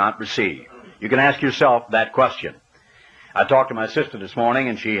you did not receive?" You can ask yourself that question. I talked to my sister this morning,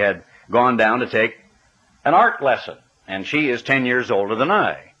 and she had gone down to take an art lesson, and she is 10 years older than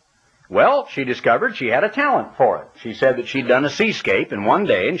I. Well, she discovered she had a talent for it. She said that she'd done a seascape in one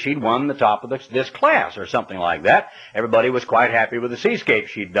day, and she'd won the top of this class or something like that. Everybody was quite happy with the seascape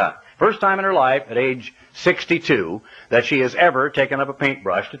she'd done. First time in her life, at age 62, that she has ever taken up a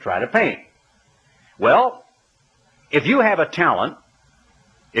paintbrush to try to paint. Well, if you have a talent,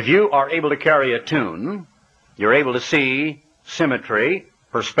 if you are able to carry a tune, you're able to see symmetry,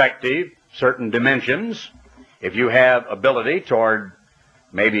 perspective, certain dimensions. If you have ability toward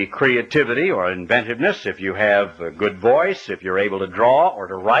maybe creativity or inventiveness, if you have a good voice, if you're able to draw or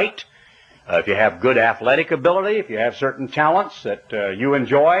to write, if you have good athletic ability, if you have certain talents that you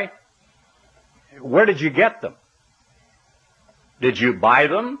enjoy, where did you get them? Did you buy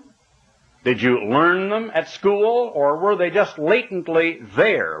them? Did you learn them at school, or were they just latently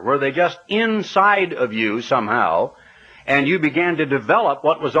there? Were they just inside of you somehow, and you began to develop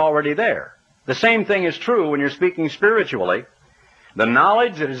what was already there? The same thing is true when you're speaking spiritually. The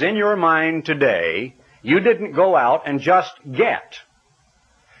knowledge that is in your mind today, you didn't go out and just get.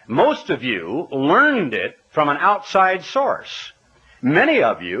 Most of you learned it from an outside source. Many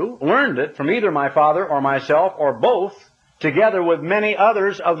of you learned it from either my father or myself or both, together with many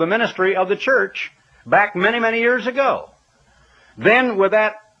others of the ministry of the church back many, many years ago. Then with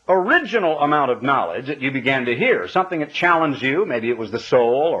that original amount of knowledge that you began to hear, something that challenged you, maybe it was the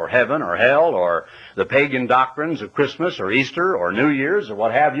soul or heaven or hell or the pagan doctrines of Christmas or Easter or New Year's or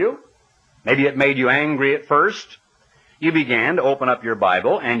what have you. Maybe it made you angry at first. You began to open up your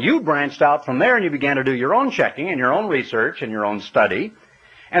Bible and you branched out from there and you began to do your own checking and your own research and your own study.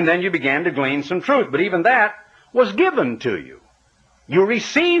 And then you began to glean some truth. But even that was given to you. You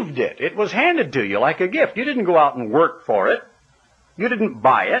received it. It was handed to you like a gift. You didn't go out and work for it. You didn't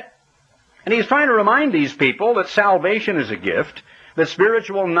buy it. And he's trying to remind these people that salvation is a gift, that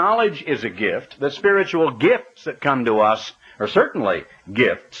spiritual knowledge is a gift, that spiritual gifts that come to us are certainly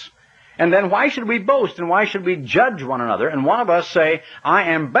gifts. And then why should we boast and why should we judge one another? And one of us say, I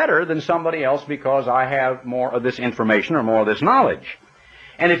am better than somebody else because I have more of this information or more of this knowledge.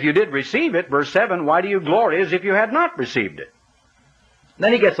 And if you did receive it, verse 7, why do you glory as if you had not received it?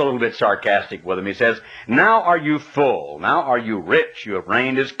 Then he gets a little bit sarcastic with him. He says, now are you full, now are you rich, you have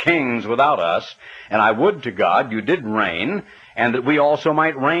reigned as kings without us, and I would to God you did reign, and that we also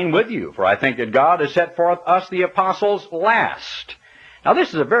might reign with you. For I think that God has set forth us the apostles last. Now this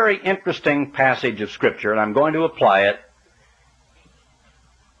is a very interesting passage of Scripture, and I'm going to apply it.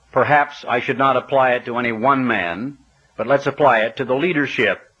 Perhaps I should not apply it to any one man, but let's apply it to the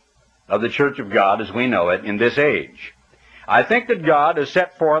leadership of the Church of God as we know it in this age. I think that God has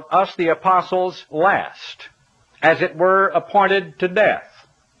set forth us the apostles last, as it were appointed to death.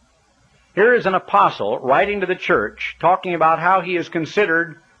 Here is an apostle writing to the church talking about how he is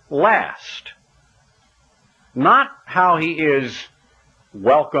considered last. Not how he is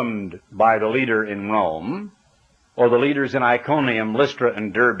welcomed by the leader in Rome, or the leaders in Iconium, Lystra,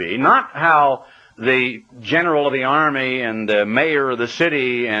 and Derbe. Not how the general of the army and the mayor of the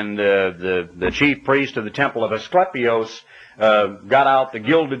city and the chief priest of the temple of Asclepios got out the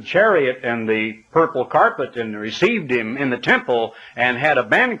gilded chariot and the purple carpet and received him in the temple and had a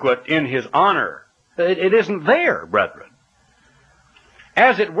banquet in his honor. It isn't there, brethren.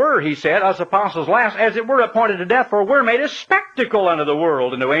 As it were, he said, us apostles last, as it were appointed to death, for we're made a spectacle unto the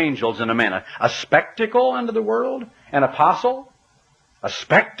world and to angels and to men. A spectacle unto the world? An apostle? A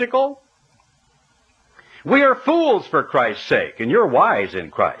spectacle? We are fools for Christ's sake, and you're wise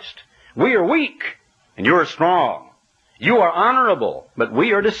in Christ. We are weak, and you are strong. You are honorable, but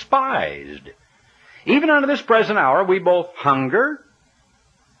we are despised. Even unto this present hour we both hunger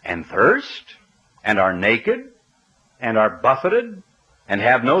and thirst, and are naked, and are buffeted, and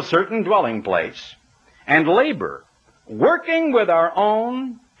have no certain dwelling place, and labor, working with our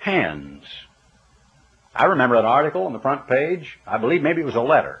own hands. I remember an article on the front page. I believe maybe it was a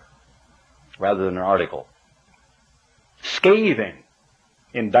letter rather than an article. Scathing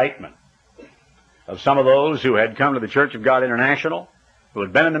indictment of some of those who had come to the Church of God International, who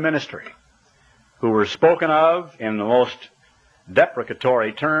had been in the ministry, who were spoken of in the most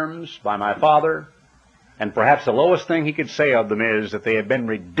deprecatory terms by my father And perhaps the lowest thing he could say of them is that they had been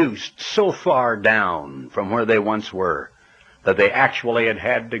reduced so far down from where they once were that they actually had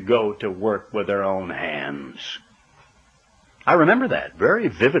had to go to work with their own hands. I remember that very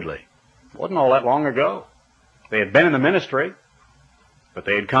vividly. It wasn't all that long ago. They had been in the ministry, but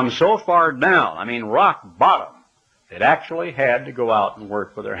they had come so far down, I mean rock bottom, they'd actually had to go out and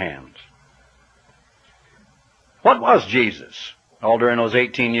work with their hands. What was Jesus? All during those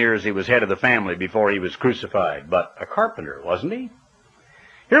 18 years he was head of the family before he was crucified, but a carpenter, wasn't he?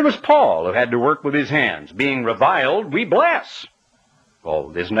 Here was Paul, who had to work with his hands. Being reviled, we bless.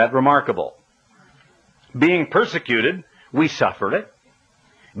 Oh, isn't that remarkable? Being persecuted, we suffer it.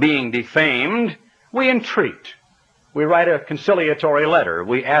 Being defamed, we entreat. We write a conciliatory letter.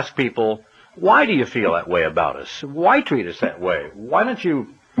 We ask people, why do you feel that way about us? Why treat us that way? Why don't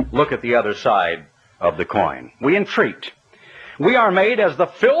you look at the other side of the coin? We entreat. We are made as the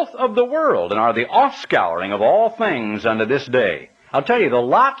filth of the world and are the offscouring of all things unto this day. I'll tell you, the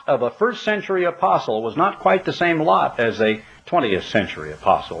lot of a first century apostle was not quite the same lot as a 20th century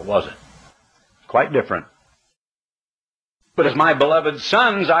apostle, was it? Quite different. But as my beloved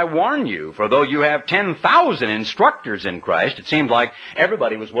sons, I warn you, for though you have 10,000 instructors in Christ, it seemed like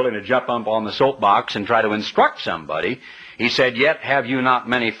everybody was willing to jump up on the soapbox and try to instruct somebody. He said, yet have you not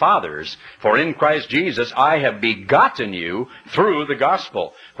many fathers, for in Christ Jesus I have begotten you through the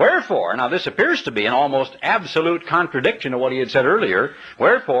gospel. Wherefore, now this appears to be an almost absolute contradiction to what he had said earlier,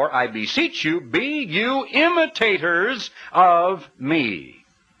 wherefore I beseech you, be you imitators of me.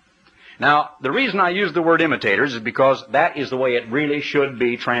 Now, the reason I use the word imitators is because that is the way it really should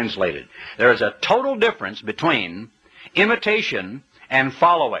be translated. There is a total difference between imitation and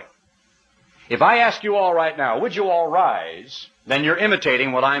following. If I ask you all right now, would you all rise, then you're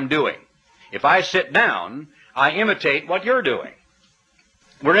imitating what I'm doing. If I sit down, I imitate what you're doing.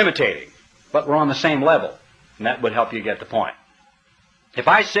 We're imitating, but we're on the same level, and that would help you get the point. If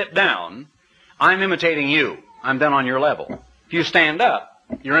I sit down, I'm imitating you. I'm then on your level. If you stand up,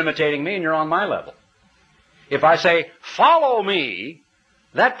 you're imitating me and you're on my level. If I say, follow me,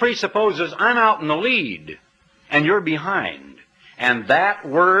 that presupposes I'm out in the lead and you're behind. And that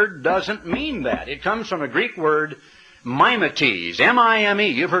word doesn't mean that. It comes from a Greek word, mimetes, M-I-M-E.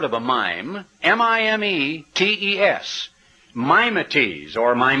 You've heard of a mime. M-I-M-E-T-E-S. Mimetes,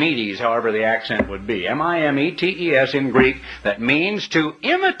 or mimetes, however the accent would be. M-I-M-E-T-E-S in Greek, that means to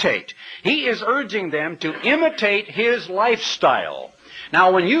imitate. He is urging them to imitate his lifestyle.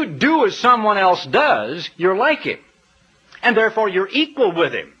 Now, when you do as someone else does, you're like him. And therefore, you're equal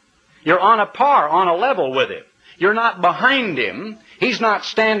with him. You're on a par, on a level with him. You're not behind him. He's not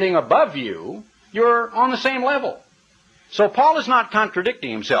standing above you. You're on the same level. So Paul is not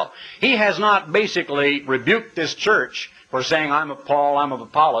contradicting himself. He has not basically rebuked this church for saying, I'm of Paul, I'm of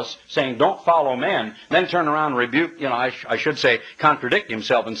Apollos, saying, don't follow men, then turn around and rebuke, I should say, contradict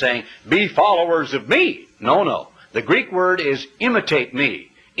himself and saying, be followers of me. No. The Greek word is imitate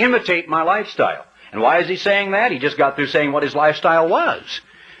me. Imitate my lifestyle. And why is he saying that? He just got through saying what his lifestyle was.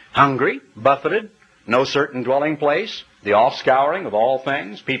 Hungry, buffeted, no certain dwelling place, the offscouring of all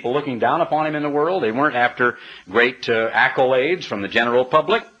things, people looking down upon him in the world. They weren't after great accolades from the general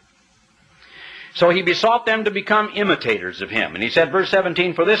public. So he besought them to become imitators of him. And he said, verse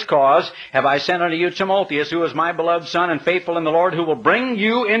 17, for this cause have I sent unto you Timotheus, who is my beloved son and faithful in the Lord, who will bring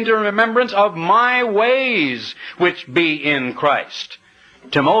you into remembrance of my ways, which be in Christ.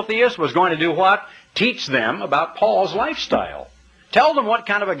 Timotheus was going to do what? Teach them about Paul's lifestyle. Tell them what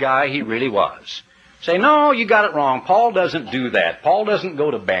kind of a guy he really was. Say, no, you got it wrong. Paul doesn't do that. Paul doesn't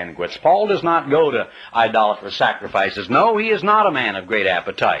go to banquets. Paul does not go to idolatrous sacrifices. No, he is not a man of great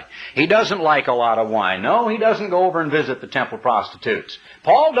appetite. He doesn't like a lot of wine. No, he doesn't go over and visit the temple prostitutes.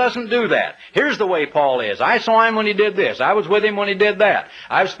 Paul doesn't do that. Here's the way Paul is. I saw him when he did this. I was with him when he did that.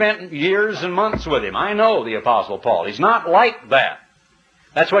 I've spent years and months with him. I know the Apostle Paul. He's not like that.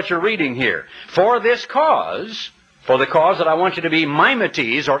 That's what you're reading here. For this cause, for the cause that I want you to be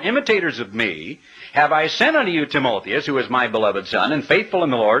mimetes, or imitators of me, have I sent unto you Timotheus, who is my beloved son, and faithful in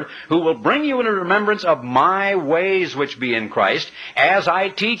the Lord, who will bring you into remembrance of my ways which be in Christ, as I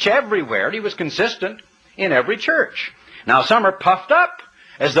teach everywhere. And he was consistent in every church. Now some are puffed up,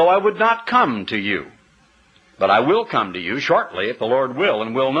 as though I would not come to you. But I will come to you shortly, if the Lord will,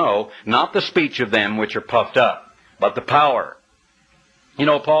 and will know, not the speech of them which are puffed up, but the power. You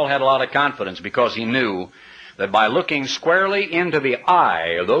know, Paul had a lot of confidence because he knew that by looking squarely into the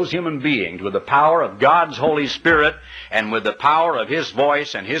eye of those human beings with the power of God's Holy Spirit and with the power of His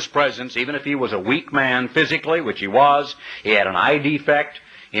voice and His presence, even if he was a weak man physically, which he was, he had an eye defect,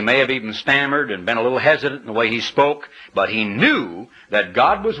 he may have even stammered and been a little hesitant in the way he spoke, but he knew that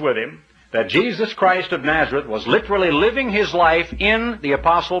God was with him, that Jesus Christ of Nazareth was literally living his life in the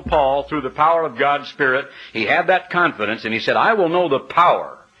Apostle Paul through the power of God's Spirit. He had that confidence, and he said, I will know the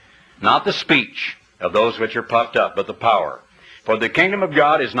power, not the speech of those which are puffed up, but the power. For the kingdom of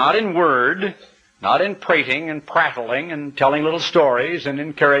God is not in word, not in prating and prattling and telling little stories and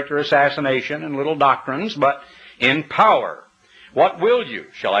in character assassination and little doctrines, but in power. What will you?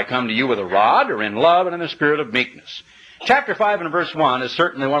 Shall I come to you with a rod, or in love and in the spirit of meekness? Chapter 5 and verse 1 is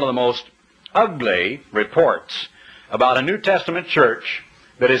certainly one of the most ugly reports about a New Testament church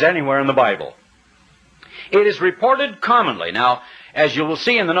that is anywhere in the Bible. It is reported commonly. Now, as you will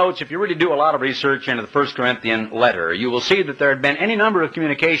see in the notes, if you really do a lot of research into the 1 Corinthian letter, you will see that there had been any number of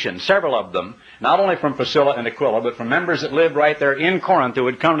communications, several of them, not only from Priscilla and Aquila, but from members that lived right there in Corinth who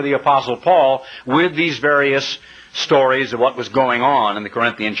had come to the Apostle Paul with these various stories of what was going on in the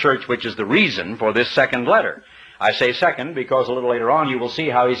Corinthian church, which is the reason for this second letter. I say second because a little later on you will see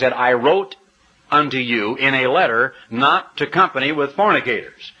how he said, I wrote unto you in a letter not to company with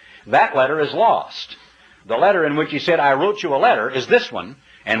fornicators. That letter is lost. The letter in which he said, I wrote you a letter, is this one,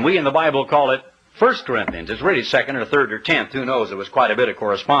 and we in the Bible call it 1 Corinthians. It's really 2nd or 3rd or 10th. Who knows? There was quite a bit of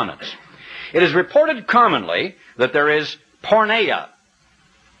correspondence. It is reported commonly that there is porneia.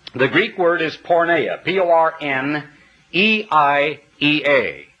 The Greek word is porneia, P-O-R-N-E-I-E-A,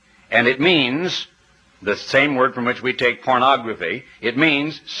 and it means, the same word from which we take pornography, it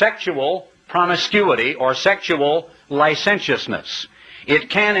means sexual promiscuity or sexual licentiousness. It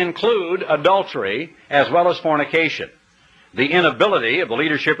can include adultery as well as fornication. The inability of the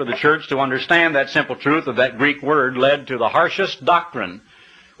leadership of the church to understand that simple truth of that Greek word led to the harshest doctrine,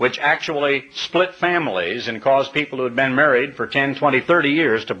 which actually split families and caused people who had been married for 10, 20, 30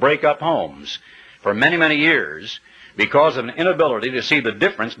 years to break up homes for many, many years because of an inability to see the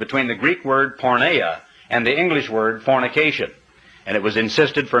difference between the Greek word porneia and the English word fornication. And it was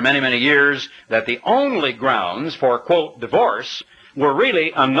insisted for many, many years that the only grounds for, quote, divorce were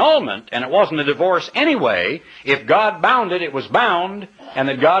really annulment, and it wasn't a divorce anyway. If God bound it, it was bound, and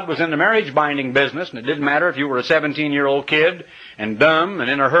that God was in the marriage binding business, and it didn't matter if you were a 17-year-old kid and dumb and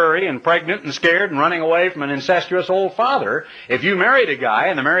in a hurry and pregnant and scared and running away from an incestuous old father. If you married a guy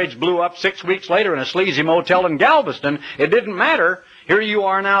and the marriage blew up 6 weeks later in a sleazy motel in Galveston, it didn't matter. Here you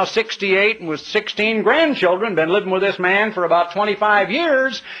are now 68 and with 16 grandchildren, been living with this man for about 25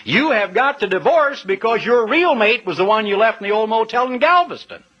 years. You have got to divorce because your real mate was the one you left in the old motel in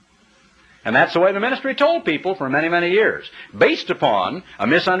Galveston. And that's the way the ministry told people for many, many years, based upon a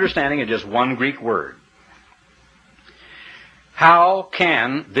misunderstanding of just one Greek word. How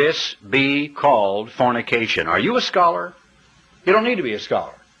can this be called fornication? Are you a scholar? You don't need to be a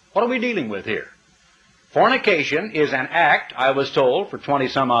scholar. What are we dealing with here? Fornication is an act, I was told, for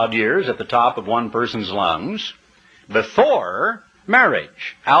 20-some-odd years at the top of one person's lungs before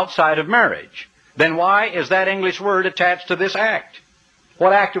marriage, outside of marriage. Then why is that English word attached to this act?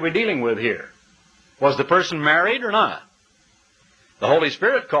 What act are we dealing with here? Was the person married or not? The Holy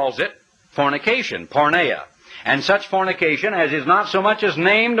Spirit calls it fornication, porneia. And such fornication as is not so much as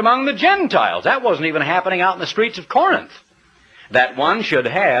named among the Gentiles. That wasn't even happening out in the streets of Corinth. That one should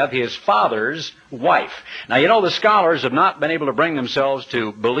have his father's wife. Now, you know, the scholars have not been able to bring themselves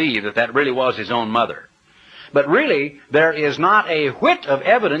to believe that that really was his own mother. But really, there is not a whit of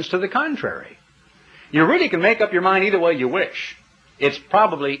evidence to the contrary. You really can make up your mind either way you wish. It's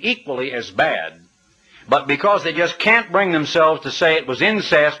probably equally as bad. But because they just can't bring themselves to say it was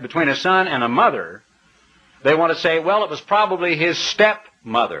incest between a son and a mother, they want to say, well, it was probably his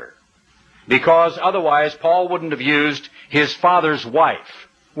stepmother. Because otherwise Paul wouldn't have used his father's wife.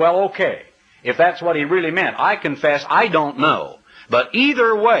 Well, okay, if that's what he really meant. I confess I don't know. But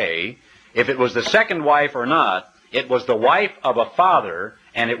either way, if it was the second wife or not, it was the wife of a father,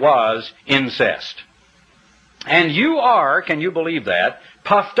 and it was incest. And you are, can you believe that,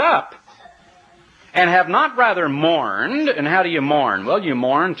 puffed up, and have not rather mourned. And how do you mourn? Well, you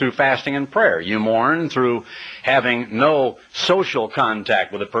mourn through fasting and prayer. You mourn through having no social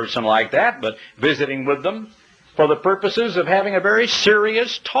contact with a person like that, but visiting with them for the purposes of having a very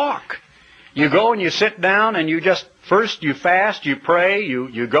serious talk. You go and you sit down and you just, first you fast, you pray,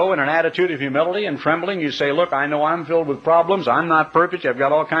 you go in an attitude of humility and trembling. You say, look, I know I'm filled with problems. I'm not perfect. I've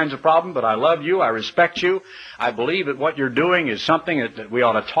got all kinds of problems, but I love you. I respect you. I believe that what you're doing is something that we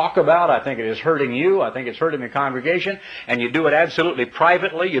ought to talk about. I think it is hurting you. I think it's hurting the congregation. And you do it absolutely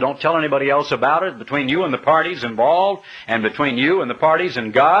privately. You don't tell anybody else about it, between you and the parties involved, and between you and the parties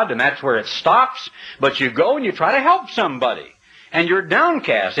and God, and that's where it stops. But you go and you try to help somebody. And you're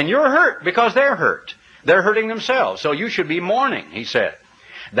downcast, and you're hurt because they're hurt. They're hurting themselves. So you should be mourning, he said,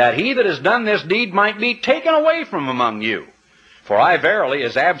 that he that has done this deed might be taken away from among you. For I verily,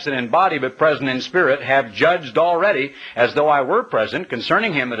 as absent in body but present in spirit, have judged already, as though I were present,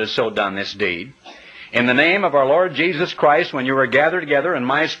 concerning him that has so done this deed. In the name of our Lord Jesus Christ, when you are gathered together in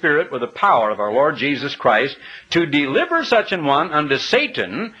my spirit with the power of our Lord Jesus Christ, to deliver such an one unto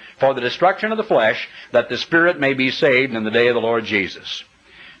Satan for the destruction of the flesh, that the spirit may be saved in the day of the Lord Jesus.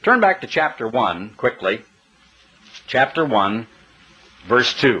 Turn back to chapter 1 quickly. Chapter 1,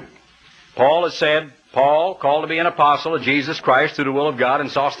 verse 2. Paul has said, Paul, called to be an apostle of Jesus Christ through the will of God, and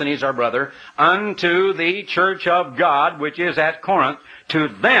Sosthenes our brother, unto the church of God which is at Corinth, to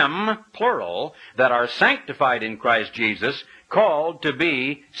them, plural, that are sanctified in Christ Jesus, called to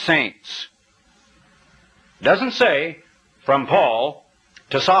be saints. It doesn't say from Paul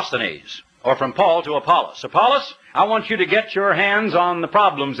to Sosthenes, or from Paul to Apollos. Apollos, I want you to get your hands on the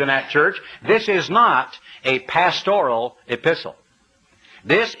problems in that church. This is not a pastoral epistle.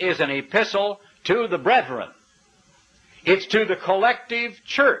 This is an epistle to the brethren. It's to the collective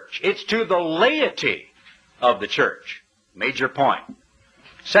church. It's to the laity of the church. Major point.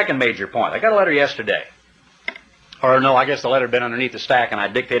 Second major point. I got a letter yesterday. Or no, I guess the letter had been underneath the stack and I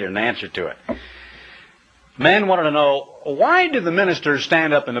dictated an answer to it. Men wanted to know, why do the ministers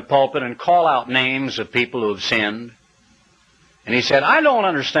stand up in the pulpit and call out names of people who have sinned? And he said, I don't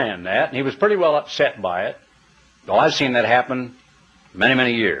understand that. And he was pretty well upset by it. Well, I've seen that happen many,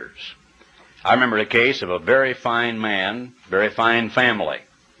 many years. I remember a case of a very fine man, very fine family.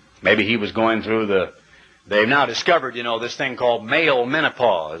 Maybe he was going through they've now discovered, this thing called male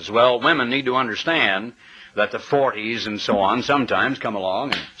menopause. Well, women need to understand that the 40s and so on sometimes come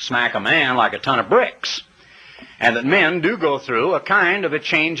along and smack a man like a ton of bricks. And that men do go through a kind of a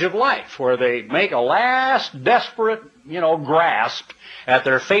change of life where they make a last desperate, grasp at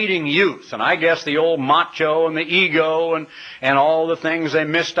their fading youth. And I guess the old macho and the ego and all the things they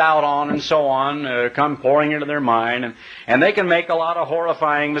missed out on and so on come pouring into their mind. And they can make a lot of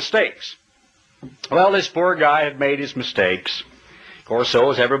horrifying mistakes. Well, this poor guy had made his mistakes. Of course, so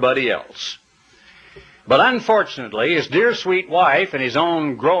has everybody else. But unfortunately, his dear sweet wife and his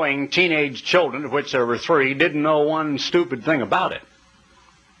own growing teenage children, of which there were 3, didn't know one stupid thing about it.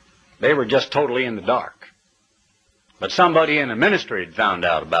 They were just totally in the dark. But somebody in the ministry had found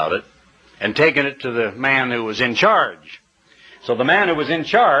out about it and taken it to the man who was in charge. So the man who was in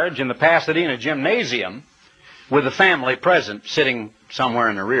charge in the Pasadena gymnasium, with the family present, sitting somewhere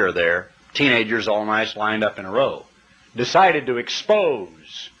in the rear there, teenagers all nice lined up in a row, decided to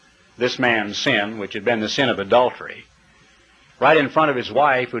expose this man's sin, which had been the sin of adultery, right in front of his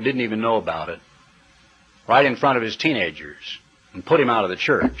wife, who didn't even know about it, right in front of his teenagers, and put him out of the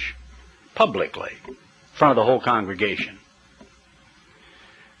church, publicly, in front of the whole congregation.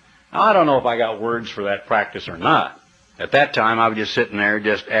 Now, I don't know if I got words for that practice or not. At that time, I was just sitting there,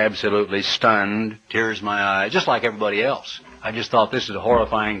 just absolutely stunned, tears in my eyes, just like everybody else. I just thought this is a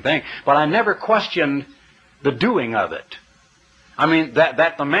horrifying thing. But I never questioned the doing of it. I mean,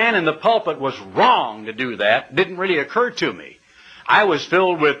 that the man in the pulpit was wrong to do that didn't really occur to me. I was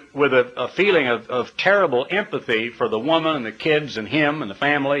filled with a feeling of terrible empathy for the woman and the kids and him and the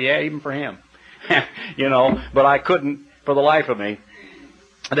family, yeah, even for him. But I couldn't, for the life of me.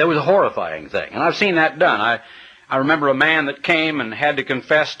 That was a horrifying thing. And I've seen that done. I remember a man that came and had to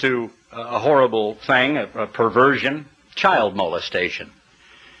confess to a horrible thing, a perversion, child molestation.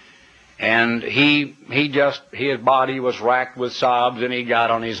 And his body was racked with sobs, and he got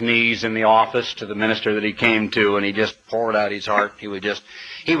on his knees in the office to the minister that he came to, and he just poured out his heart. He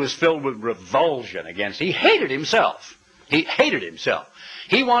was filled with revulsion against, he hated himself. He hated himself.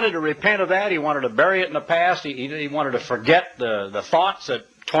 He wanted to repent of that. He wanted to bury it in the past. He wanted to forget the thoughts that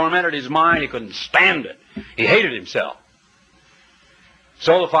tormented his mind. He couldn't stand it. He hated himself.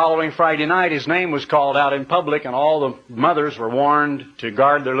 So the following Friday night, his name was called out in public, and all the mothers were warned to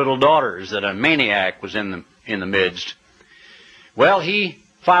guard their little daughters, that a maniac was in the midst. Well, he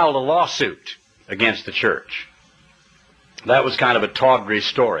filed a lawsuit against the church. That was kind of a tawdry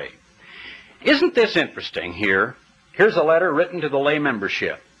story. Isn't this interesting here? Here's a letter written to the lay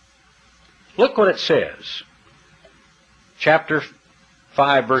membership. Look what it says. Chapter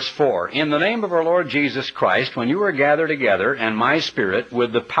 5, verse 4. In the name of our Lord Jesus Christ, when you are gathered together, and my spirit,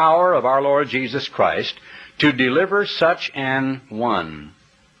 with the power of our Lord Jesus Christ, to deliver such an one.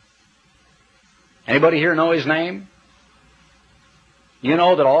 Anybody here know his name? You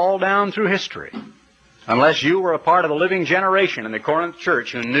know that all down through history, unless you were a part of the living generation in the Corinthian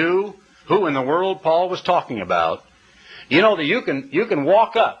Church who knew who in the world Paul was talking about, you know that you can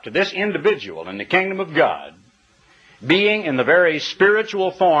walk up to this individual in the kingdom of God, being in the very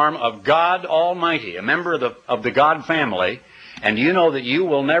spiritual form of God Almighty, a member of the God family, and you know that you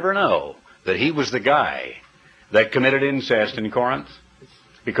will never know that he was the guy that committed incest in Corinth?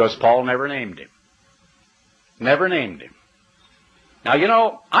 Because Paul never named him. Never named him. Now, you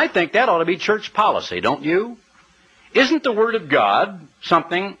know, I think that ought to be church policy, don't you? Isn't the Word of God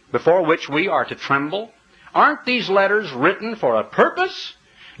something before which we are to tremble? Aren't these letters written for a purpose?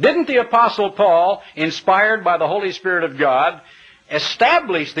 Didn't the Apostle Paul, inspired by the Holy Spirit of God,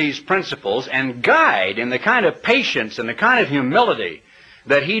 establish these principles and guide in the kind of patience and the kind of humility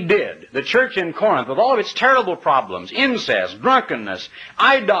that he did the church in Corinth with all of its terrible problems, incest, drunkenness,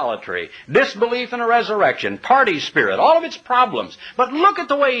 idolatry, disbelief in a resurrection, party spirit, all of its problems. But look at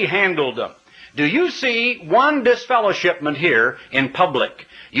the way he handled them. Do you see one disfellowshipment here in public?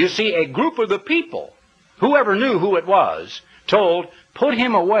 You see a group of the people, whoever knew who it was, told, put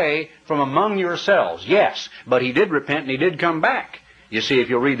him away from among yourselves. Yes, but he did repent and he did come back. You see, if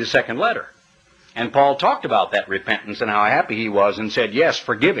you'll read the second letter. And Paul talked about that repentance and how happy he was and said, yes,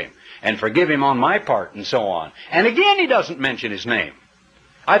 forgive him, and forgive him on my part, and so on. And again, he doesn't mention his name.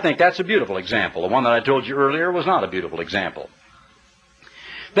 I think that's a beautiful example. The one that I told you earlier was not a beautiful example.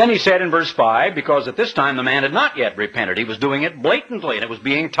 Then he said in verse 5, because at this time the man had not yet repented. He was doing it blatantly, and it was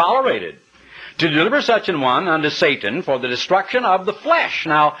being tolerated. To deliver such an one unto Satan for the destruction of the flesh.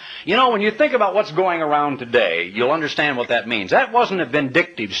 Now, you know, when you think about what's going around today, you'll understand what that means. That wasn't a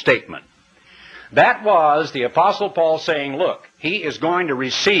vindictive statement. That was the Apostle Paul saying, look, he is going to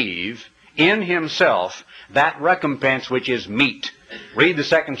receive in himself that recompense which is meet. Read the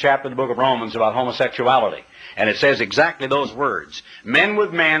 2nd chapter of the book of Romans about homosexuality. And it says exactly those words. Men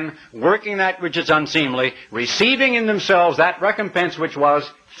with men, working that which is unseemly, receiving in themselves that recompense which was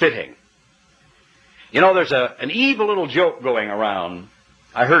fitting. You know, there's an evil little joke going around.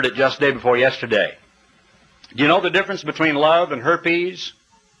 I heard it just day before yesterday. Do you know the difference between love and herpes?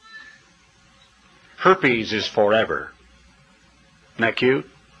 Herpes is forever. Isn't that cute?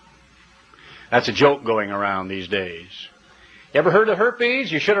 That's a joke going around these days. You ever heard of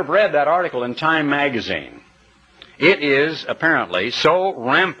herpes? You should have read that article in Time magazine. It is apparently so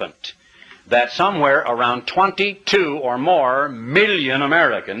rampant that somewhere around 22 or more million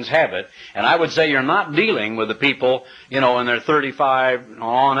Americans have it. And I would say you're not dealing with the people, you know, in their 35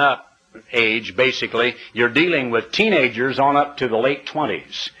 on up age, basically. You're dealing with teenagers on up to the late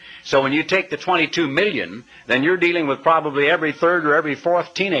 20s. So when you take the 22 million, then you're dealing with probably every third or every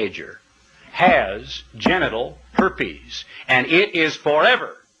fourth teenager has genital herpes. And it is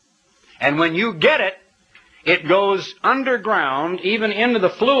forever. And when you get it, it goes underground, even into the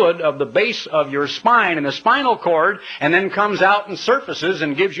fluid of the base of your spine and the spinal cord, and then comes out and surfaces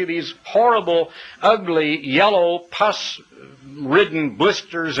and gives you these horrible, ugly, yellow, pus-ridden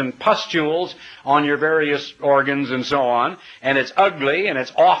blisters and pustules on your various organs and so on. And it's ugly, and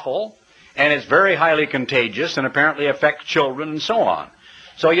it's awful, and it's very highly contagious, and apparently affects children and so on.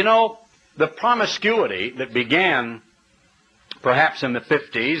 So, you know, the promiscuity that began perhaps in the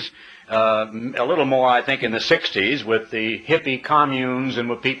 50s, a little more, I think, in the 60s with the hippie communes and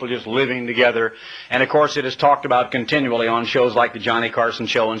with people just living together. And, of course, it is talked about continually on shows like the Johnny Carson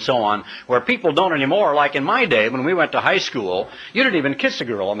Show and so on, where people don't anymore, like in my day when we went to high school, you didn't even kiss a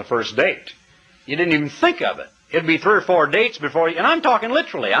girl on the first date. You didn't even think of it. It'd be 3 or 4 dates before you, and I'm talking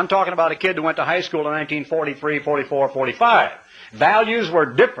literally. I'm talking about a kid who went to high school in 1943, 44, 45. Values were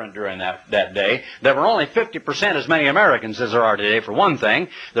different during that day. There were only 50% as many Americans as there are today, for one thing.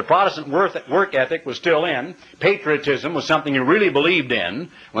 The Protestant work ethic was still in. Patriotism was something you really believed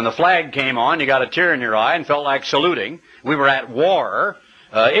in. When the flag came on, you got a tear in your eye and felt like saluting. We were at war.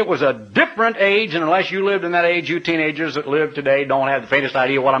 It was a different age, and unless you lived in that age, you teenagers that live today don't have the faintest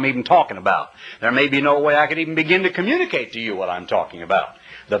idea what I'm even talking about. There may be no way I could even begin to communicate to you what I'm talking about.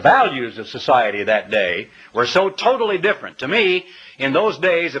 The values of society that day were so totally different. To me, in those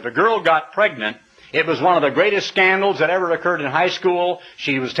days, if a girl got pregnant, it was one of the greatest scandals that ever occurred in high school.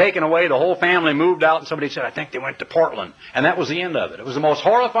 She was taken away, the whole family moved out, and somebody said, I think they went to Portland. And that was the end of it. It was the most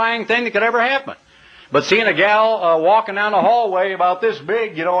horrifying thing that could ever happen. But seeing a gal walking down the hallway about this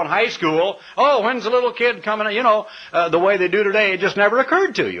big, you know, in high school, oh, when's the little kid coming, you know, the way they do today, it just never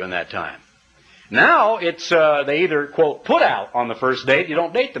occurred to you in that time. Now, it's, they either, quote, put out on the first date, you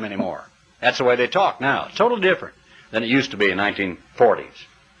don't date them anymore. That's the way they talk now. It's totally different than it used to be in 1940s.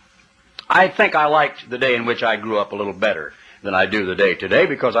 I think I liked the day in which I grew up a little better than I do the day today,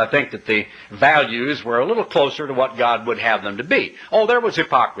 because I think that the values were a little closer to what God would have them to be. Oh, there was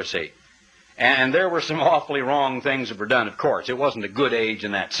hypocrisy. And there were some awfully wrong things that were done, of course. It wasn't a good age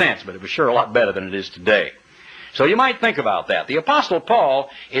in that sense, but it was sure a lot better than it is today. So you might think about that. The Apostle Paul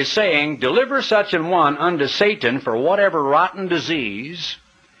is saying, deliver such an one unto Satan for whatever rotten disease,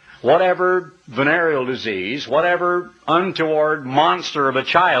 whatever venereal disease, whatever untoward monster of a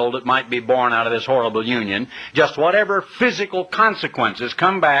child that might be born out of this horrible union, just whatever physical consequences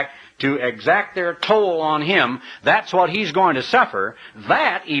come back to exact their toll on him, that's what he's going to suffer,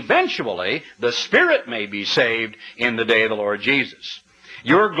 that eventually the spirit may be saved in the day of the Lord Jesus.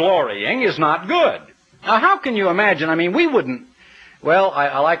 Your glorying is not good. Now, how can you imagine? I mean, we wouldn't, well,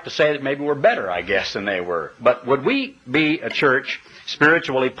 I like to say that maybe we're better, I guess, than they were. But would we be a church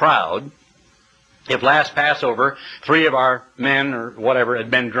spiritually proud if last Passover 3 of our men or whatever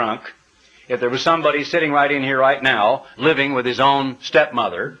had been drunk? If there was somebody sitting right in here right now living with his own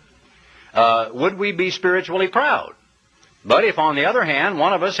stepmother, would we be spiritually proud? But if, on the other hand,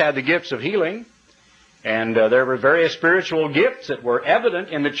 one of us had the gifts of healing, and there were various spiritual gifts that were evident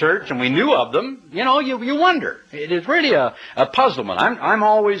in the church, and we knew of them, you know, you wonder. It is really a puzzlement. I'm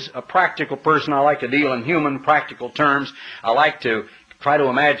always a practical person. I like to deal in human, practical terms. I like to try to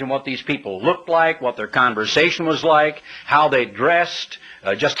imagine what these people looked like, what their conversation was like, how they dressed,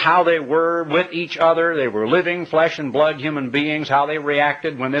 just how they were with each other. They were living, flesh and blood human beings, how they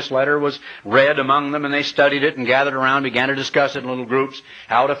reacted when this letter was read among them and they studied it and gathered around, began to discuss it in little groups,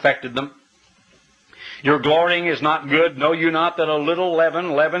 how it affected them. Your glorying is not good. Know you not that a little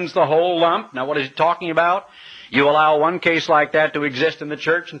leaven leavens the whole lump? Now, what is he talking about? You allow one case like that to exist in the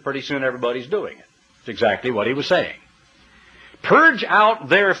church, and pretty soon everybody's doing it. That's exactly what he was saying. Purge out,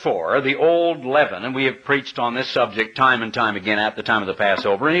 therefore, the old leaven, and we have preached on this subject time and time again at the time of the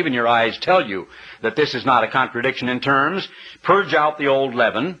Passover, and even your eyes tell you that this is not a contradiction in terms. Purge out the old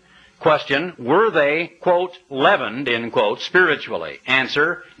leaven. Question, were they, quote, leavened, end quote, spiritually?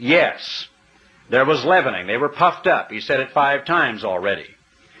 Answer, yes. There was leavening. They were puffed up. He said it 5 times already.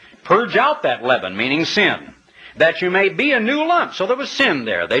 Purge out that leaven, meaning sin, that you may be a new lump. So there was sin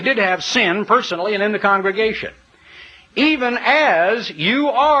there. They did have sin personally and in the congregation. Even as you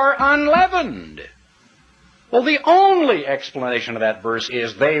are unleavened. Well, the only explanation of that verse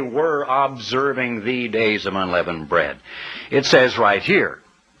is they were observing the days of unleavened bread. It says right here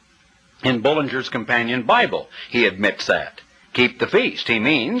in Bullinger's Companion Bible, he admits that. Keep the feast. He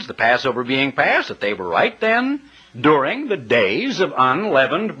means, the Passover being past, that they were right then during the days of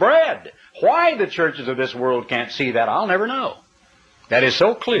unleavened bread. Why the churches of this world can't see that, I'll never know. That is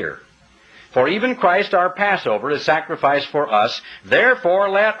so clear. For even Christ our Passover is sacrificed for us. Therefore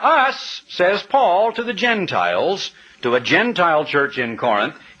let us, says Paul to the Gentiles, to a Gentile church in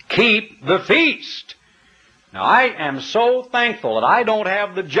Corinth, keep the feast. Now, I am so thankful that I don't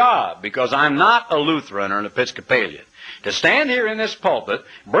have the job, because I'm not a Lutheran or an Episcopalian, to stand here in this pulpit,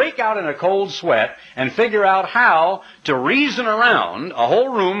 break out in a cold sweat, and figure out how to reason around a whole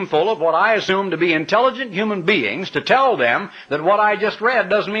room full of what I assume to be intelligent human beings to tell them that what I just read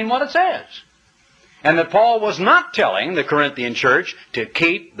doesn't mean what it says. And that Paul was not telling the Corinthian church to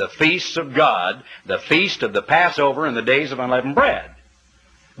keep the feasts of God, the feast of the Passover and the days of unleavened bread.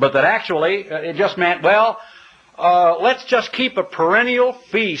 But that actually it just meant, well, let's just keep a perennial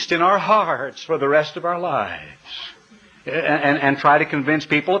feast in our hearts for the rest of our lives. And try to convince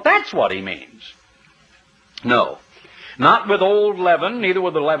people that that's what he means. No. Not with old leaven, neither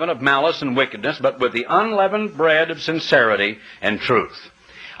with the leaven of malice and wickedness, but with the unleavened bread of sincerity and truth.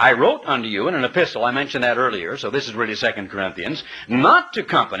 I wrote unto you in an epistle, I mentioned that earlier, so this is really 2 Corinthians, not to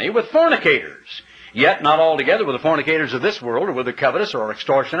company with fornicators, yet not altogether with the fornicators of this world, or with the covetous, or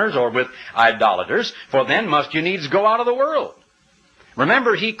extortioners, or with idolaters, for then must you needs go out of the world.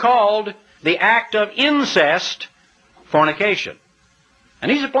 Remember, he called the act of incest fornication.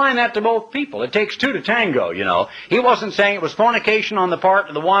 And he's applying that to both people. It takes 2 to tango, you know. He wasn't saying it was fornication on the part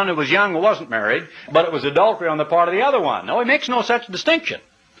of the one who was young who wasn't married, but it was adultery on the part of the other one. No, he makes no such distinction.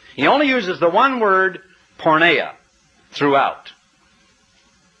 He only uses the one word, porneia, throughout.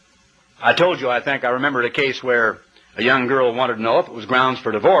 I told you, I think, I remembered a case where a young girl wanted to know if it was grounds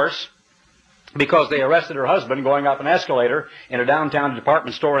for divorce because they arrested her husband going up an escalator in a downtown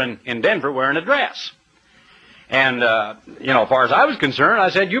department store in Denver wearing a dress. And, you know, as far as I was concerned, I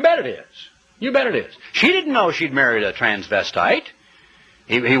said, you bet it is. You bet it is. She didn't know she'd married a transvestite.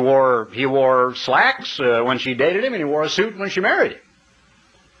 He wore slacks when she dated him, and he wore a suit when she married him.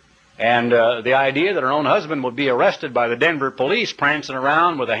 And the idea that her own husband would be arrested by the Denver police prancing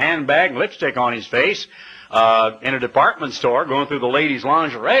around with a handbag and lipstick on his face in a department store going through the ladies'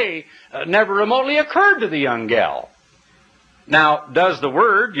 lingerie never remotely occurred to the young gal. Now, does the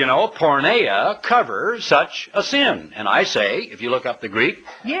word, you know, porneia, cover such a sin? And I say, if you look up the Greek,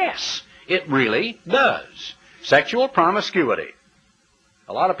 yes, it really does. Sexual promiscuity.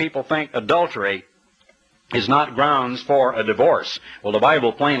 A lot of people think adultery is not grounds for a divorce. Well, the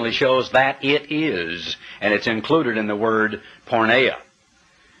Bible plainly shows that it is, and it's included in the word porneia.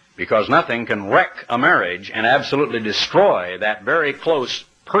 because nothing can wreck a marriage and absolutely destroy that very close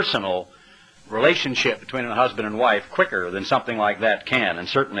personal relationship between a husband and wife quicker than something like that can. And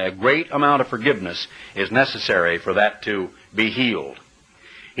certainly a great amount of forgiveness is necessary for that to be healed.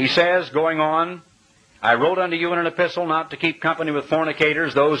 He says, going on, I wrote unto you in an epistle not to keep company with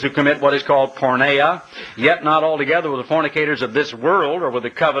fornicators, those who commit what is called porneia, yet not altogether with the fornicators of this world or with the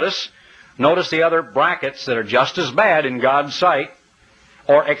covetous. Notice the other brackets that are just as bad in God's sight,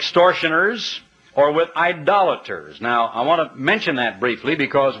 or extortioners, or with idolaters. Now, I want to mention that briefly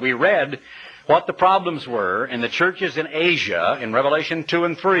because we read what the problems were in the churches in Asia in Revelation 2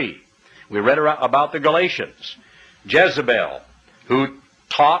 and 3. We read about the Galatians. Jezebel, who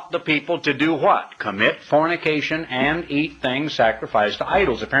taught the people to do what? Commit fornication and eat things sacrificed to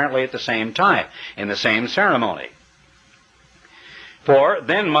idols, apparently at the same time, in the same ceremony. For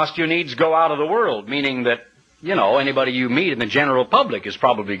then must you needs go out of the world, meaning that, anybody you meet in the general public is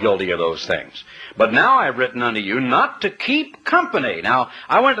probably guilty of those things. But now I've written unto you not to keep company. Now,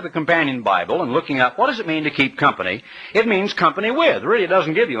 I went to the Companion Bible and looking up, what does it mean to keep company? It means company with. It really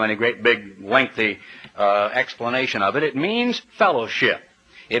doesn't give you any great big lengthy explanation of it. It means fellowship.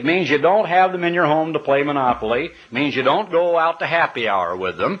 It means you don't have them in your home to play Monopoly. It means you don't go out to happy hour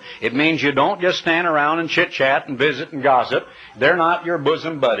with them. It means you don't just stand around and chit-chat and visit and gossip. They're not your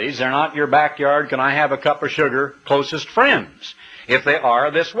bosom buddies. They're not your backyard, can I have a cup of sugar, closest friends, if they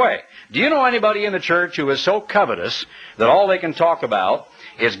are this way. Do you know anybody in the church who is so covetous that all they can talk about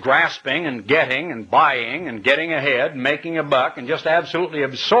is grasping and getting and buying and getting ahead and making a buck and just absolutely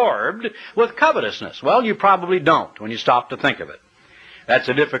absorbed with covetousness? Well, you probably don't when you stop to think of it. That's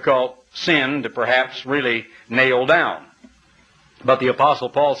a difficult sin to perhaps really nail down. But the Apostle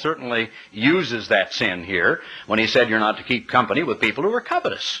Paul certainly uses that sin here when he said you're not to keep company with people who are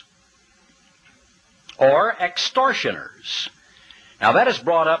covetous. Or extortioners. Now that is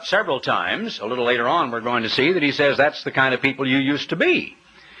brought up several times. A little later on we're going to see that he says that's the kind of people you used to be.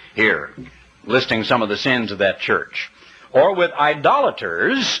 Here, listing some of the sins of that church. Or with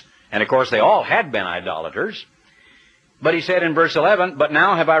idolaters, and of course they all had been idolaters. But he said in verse 11, but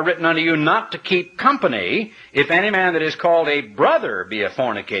now have I written unto you not to keep company, if any man that is called a brother be a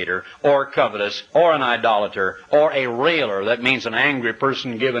fornicator, or covetous, or an idolater, or a railer. That means an angry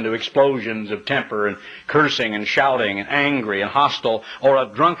person given to explosions of temper and cursing and shouting and angry and hostile, or a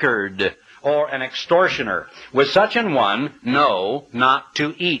drunkard, or an extortioner. With such an one, no, not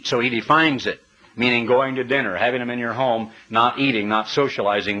to eat. So he defines it, meaning going to dinner, having them in your home, not eating, not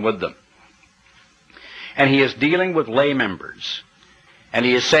socializing with them. And he is dealing with lay members. And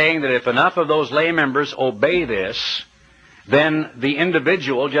he is saying that if enough of those lay members obey this, then the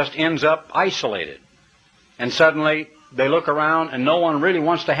individual just ends up isolated. And suddenly they look around and no one really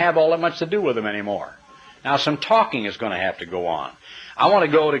wants to have all that much to do with them anymore. Now some talking is going to have to go on. I want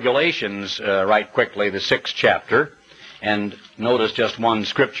to go to Galatians right quickly, the 6th chapter, and notice just one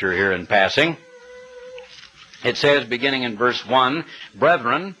scripture here in passing. It says, beginning in verse 1,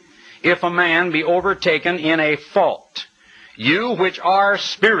 Brethren, if a man be overtaken in a fault, you which are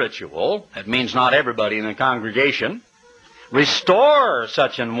spiritual, that means not everybody in the congregation, restore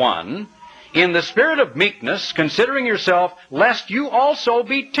such an one in the spirit of meekness, considering yourself, lest you also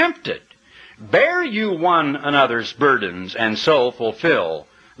be tempted. Bear you one another's burdens, and so fulfill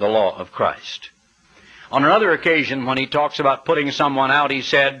the law of Christ. On another occasion, when he talks about putting someone out, he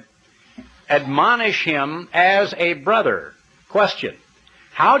said, admonish him as a brother. Question.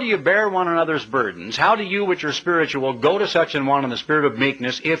 How do you bear one another's burdens? How do you, which are spiritual, go to such an one in the spirit of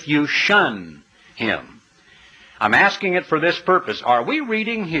meekness if you shun him? I'm asking it for this purpose. Are we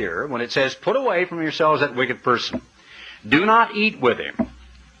reading here, when it says, put away from yourselves that wicked person, do not eat with him?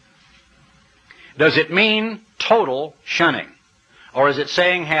 Does it mean total shunning? Or is it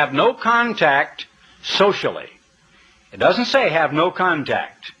saying have no contact socially? It doesn't say have no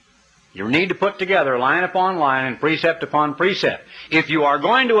contact. You need to put together line upon line and precept upon precept. If you are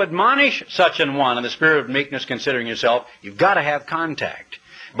going to admonish such an one in the spirit of meekness, considering yourself, you've got to have contact.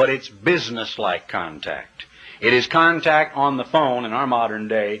 But it's business-like contact. It is contact on the phone in our modern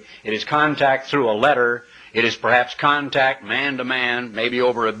day. It is contact through a letter. It is perhaps contact man to man, maybe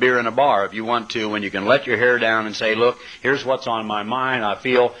over a beer in a bar if you want to, when you can let your hair down and say, look, here's what's on my mind.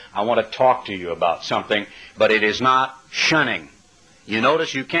 I want to talk to you about something. But it is not shunning. You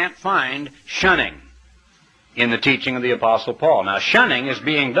notice you can't find shunning in the teaching of the Apostle Paul. Now, shunning is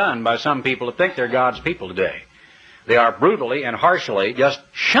being done by some people that think they're God's people today. They are brutally and harshly just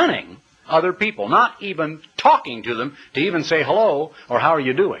shunning other people, not even talking to them to even say hello or how are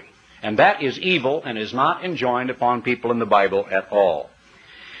you doing. And that is evil and is not enjoined upon people in the Bible at all.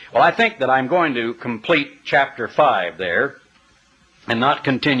 Well, I think that I'm going to complete chapter 5 there and not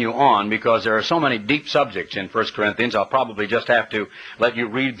continue on, because there are so many deep subjects in 1 Corinthians. I'll probably just have to let you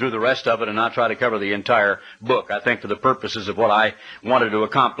read through the rest of it and not try to cover the entire book. I think for the purposes of what I wanted to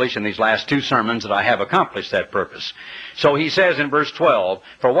accomplish in these last two sermons that I have accomplished that purpose. So he says in verse 12,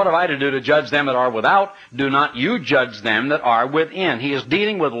 "For what have I to do to judge them that are without? Do not you judge them that are within." He is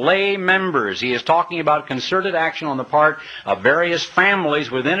dealing with lay members. He is talking about concerted action on the part of various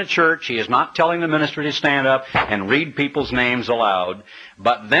families within a church. He is not telling the ministry to stand up and read people's names aloud.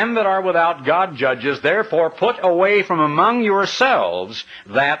 "But them that are without God judges, therefore put away from among yourselves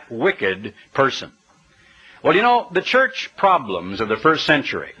that wicked person." Well, you know, the church problems of the first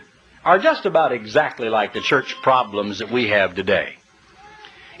century are just about exactly like the church problems that we have today.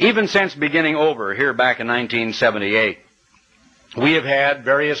 Even since beginning over here back in 1978, we have had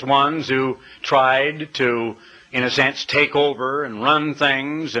various ones who tried to, in a sense, take over and run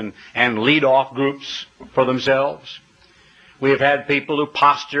things and lead off groups for themselves. We have had people who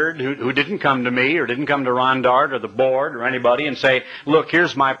postured, who didn't come to me or didn't come to Ron Dart or the board or anybody and say, "Look,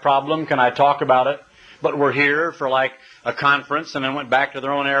 here's my problem, can I talk about it?" But were here for like a conference and then went back to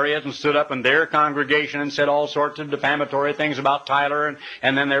their own areas and stood up in their congregation and said all sorts of defamatory things about Tyler,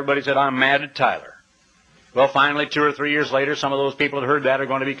 and then everybody said, "I'm mad at Tyler." Well, finally, 2 or 3 years later, some of those people that heard that are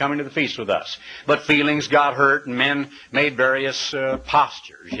going to be coming to the feast with us. But feelings got hurt and men made various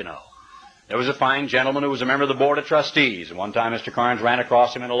postures, you know. There was a fine gentleman who was a member of the Board of Trustees, and one time Mr. Carnes ran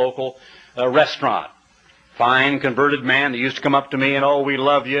across him in a local restaurant. Fine, converted man that used to come up to me and, "Oh, we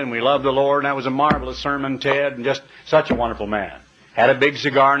love you and we love the Lord." And that was a marvelous sermon, Ted, and just such a wonderful man. Had a big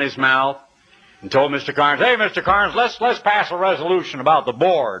cigar in his mouth and told Mr. Carnes, "Hey, Mr. Carnes, let's pass a resolution about the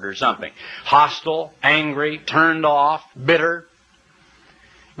board or something." Hostile, angry, turned off, bitter.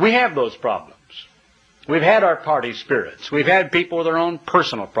 We have those problems. We've had our party spirits. We've had people with their own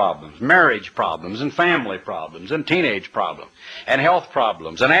personal problems, marriage problems and family problems and teenage problems and health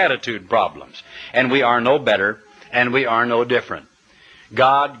problems and attitude problems. And we are no better and we are no different.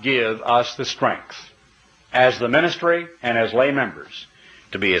 God give us the strength as the ministry and as lay members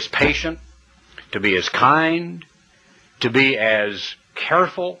to be as patient, to be as kind, to be as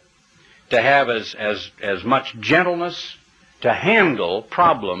careful, to have as much gentleness, to handle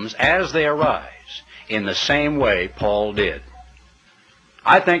problems as they arise in the same way Paul did.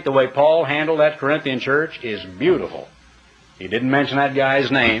 I think the way Paul handled that Corinthian church is beautiful. He didn't mention that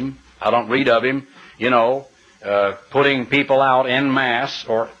guy's name. I don't read of him, putting people out en masse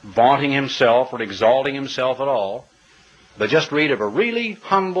or vaunting himself or exalting himself at all. But just read of a really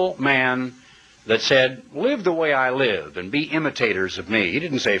humble man that said, "Live the way I live and be imitators of me." He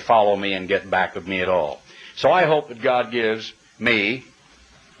didn't say, "Follow me and get back of me" at all. So I hope that God gives me,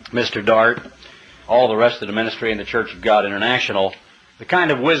 Mr. Dart, all the rest of the ministry in the Church of God International, the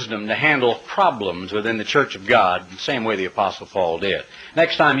kind of wisdom to handle problems within the Church of God the same way the Apostle Paul did.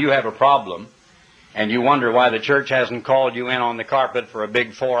 Next time you have a problem and you wonder why the church hasn't called you in on the carpet for a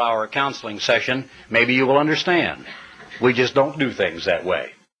big 4-hour counseling session, maybe you will understand. We just don't do things that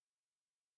way.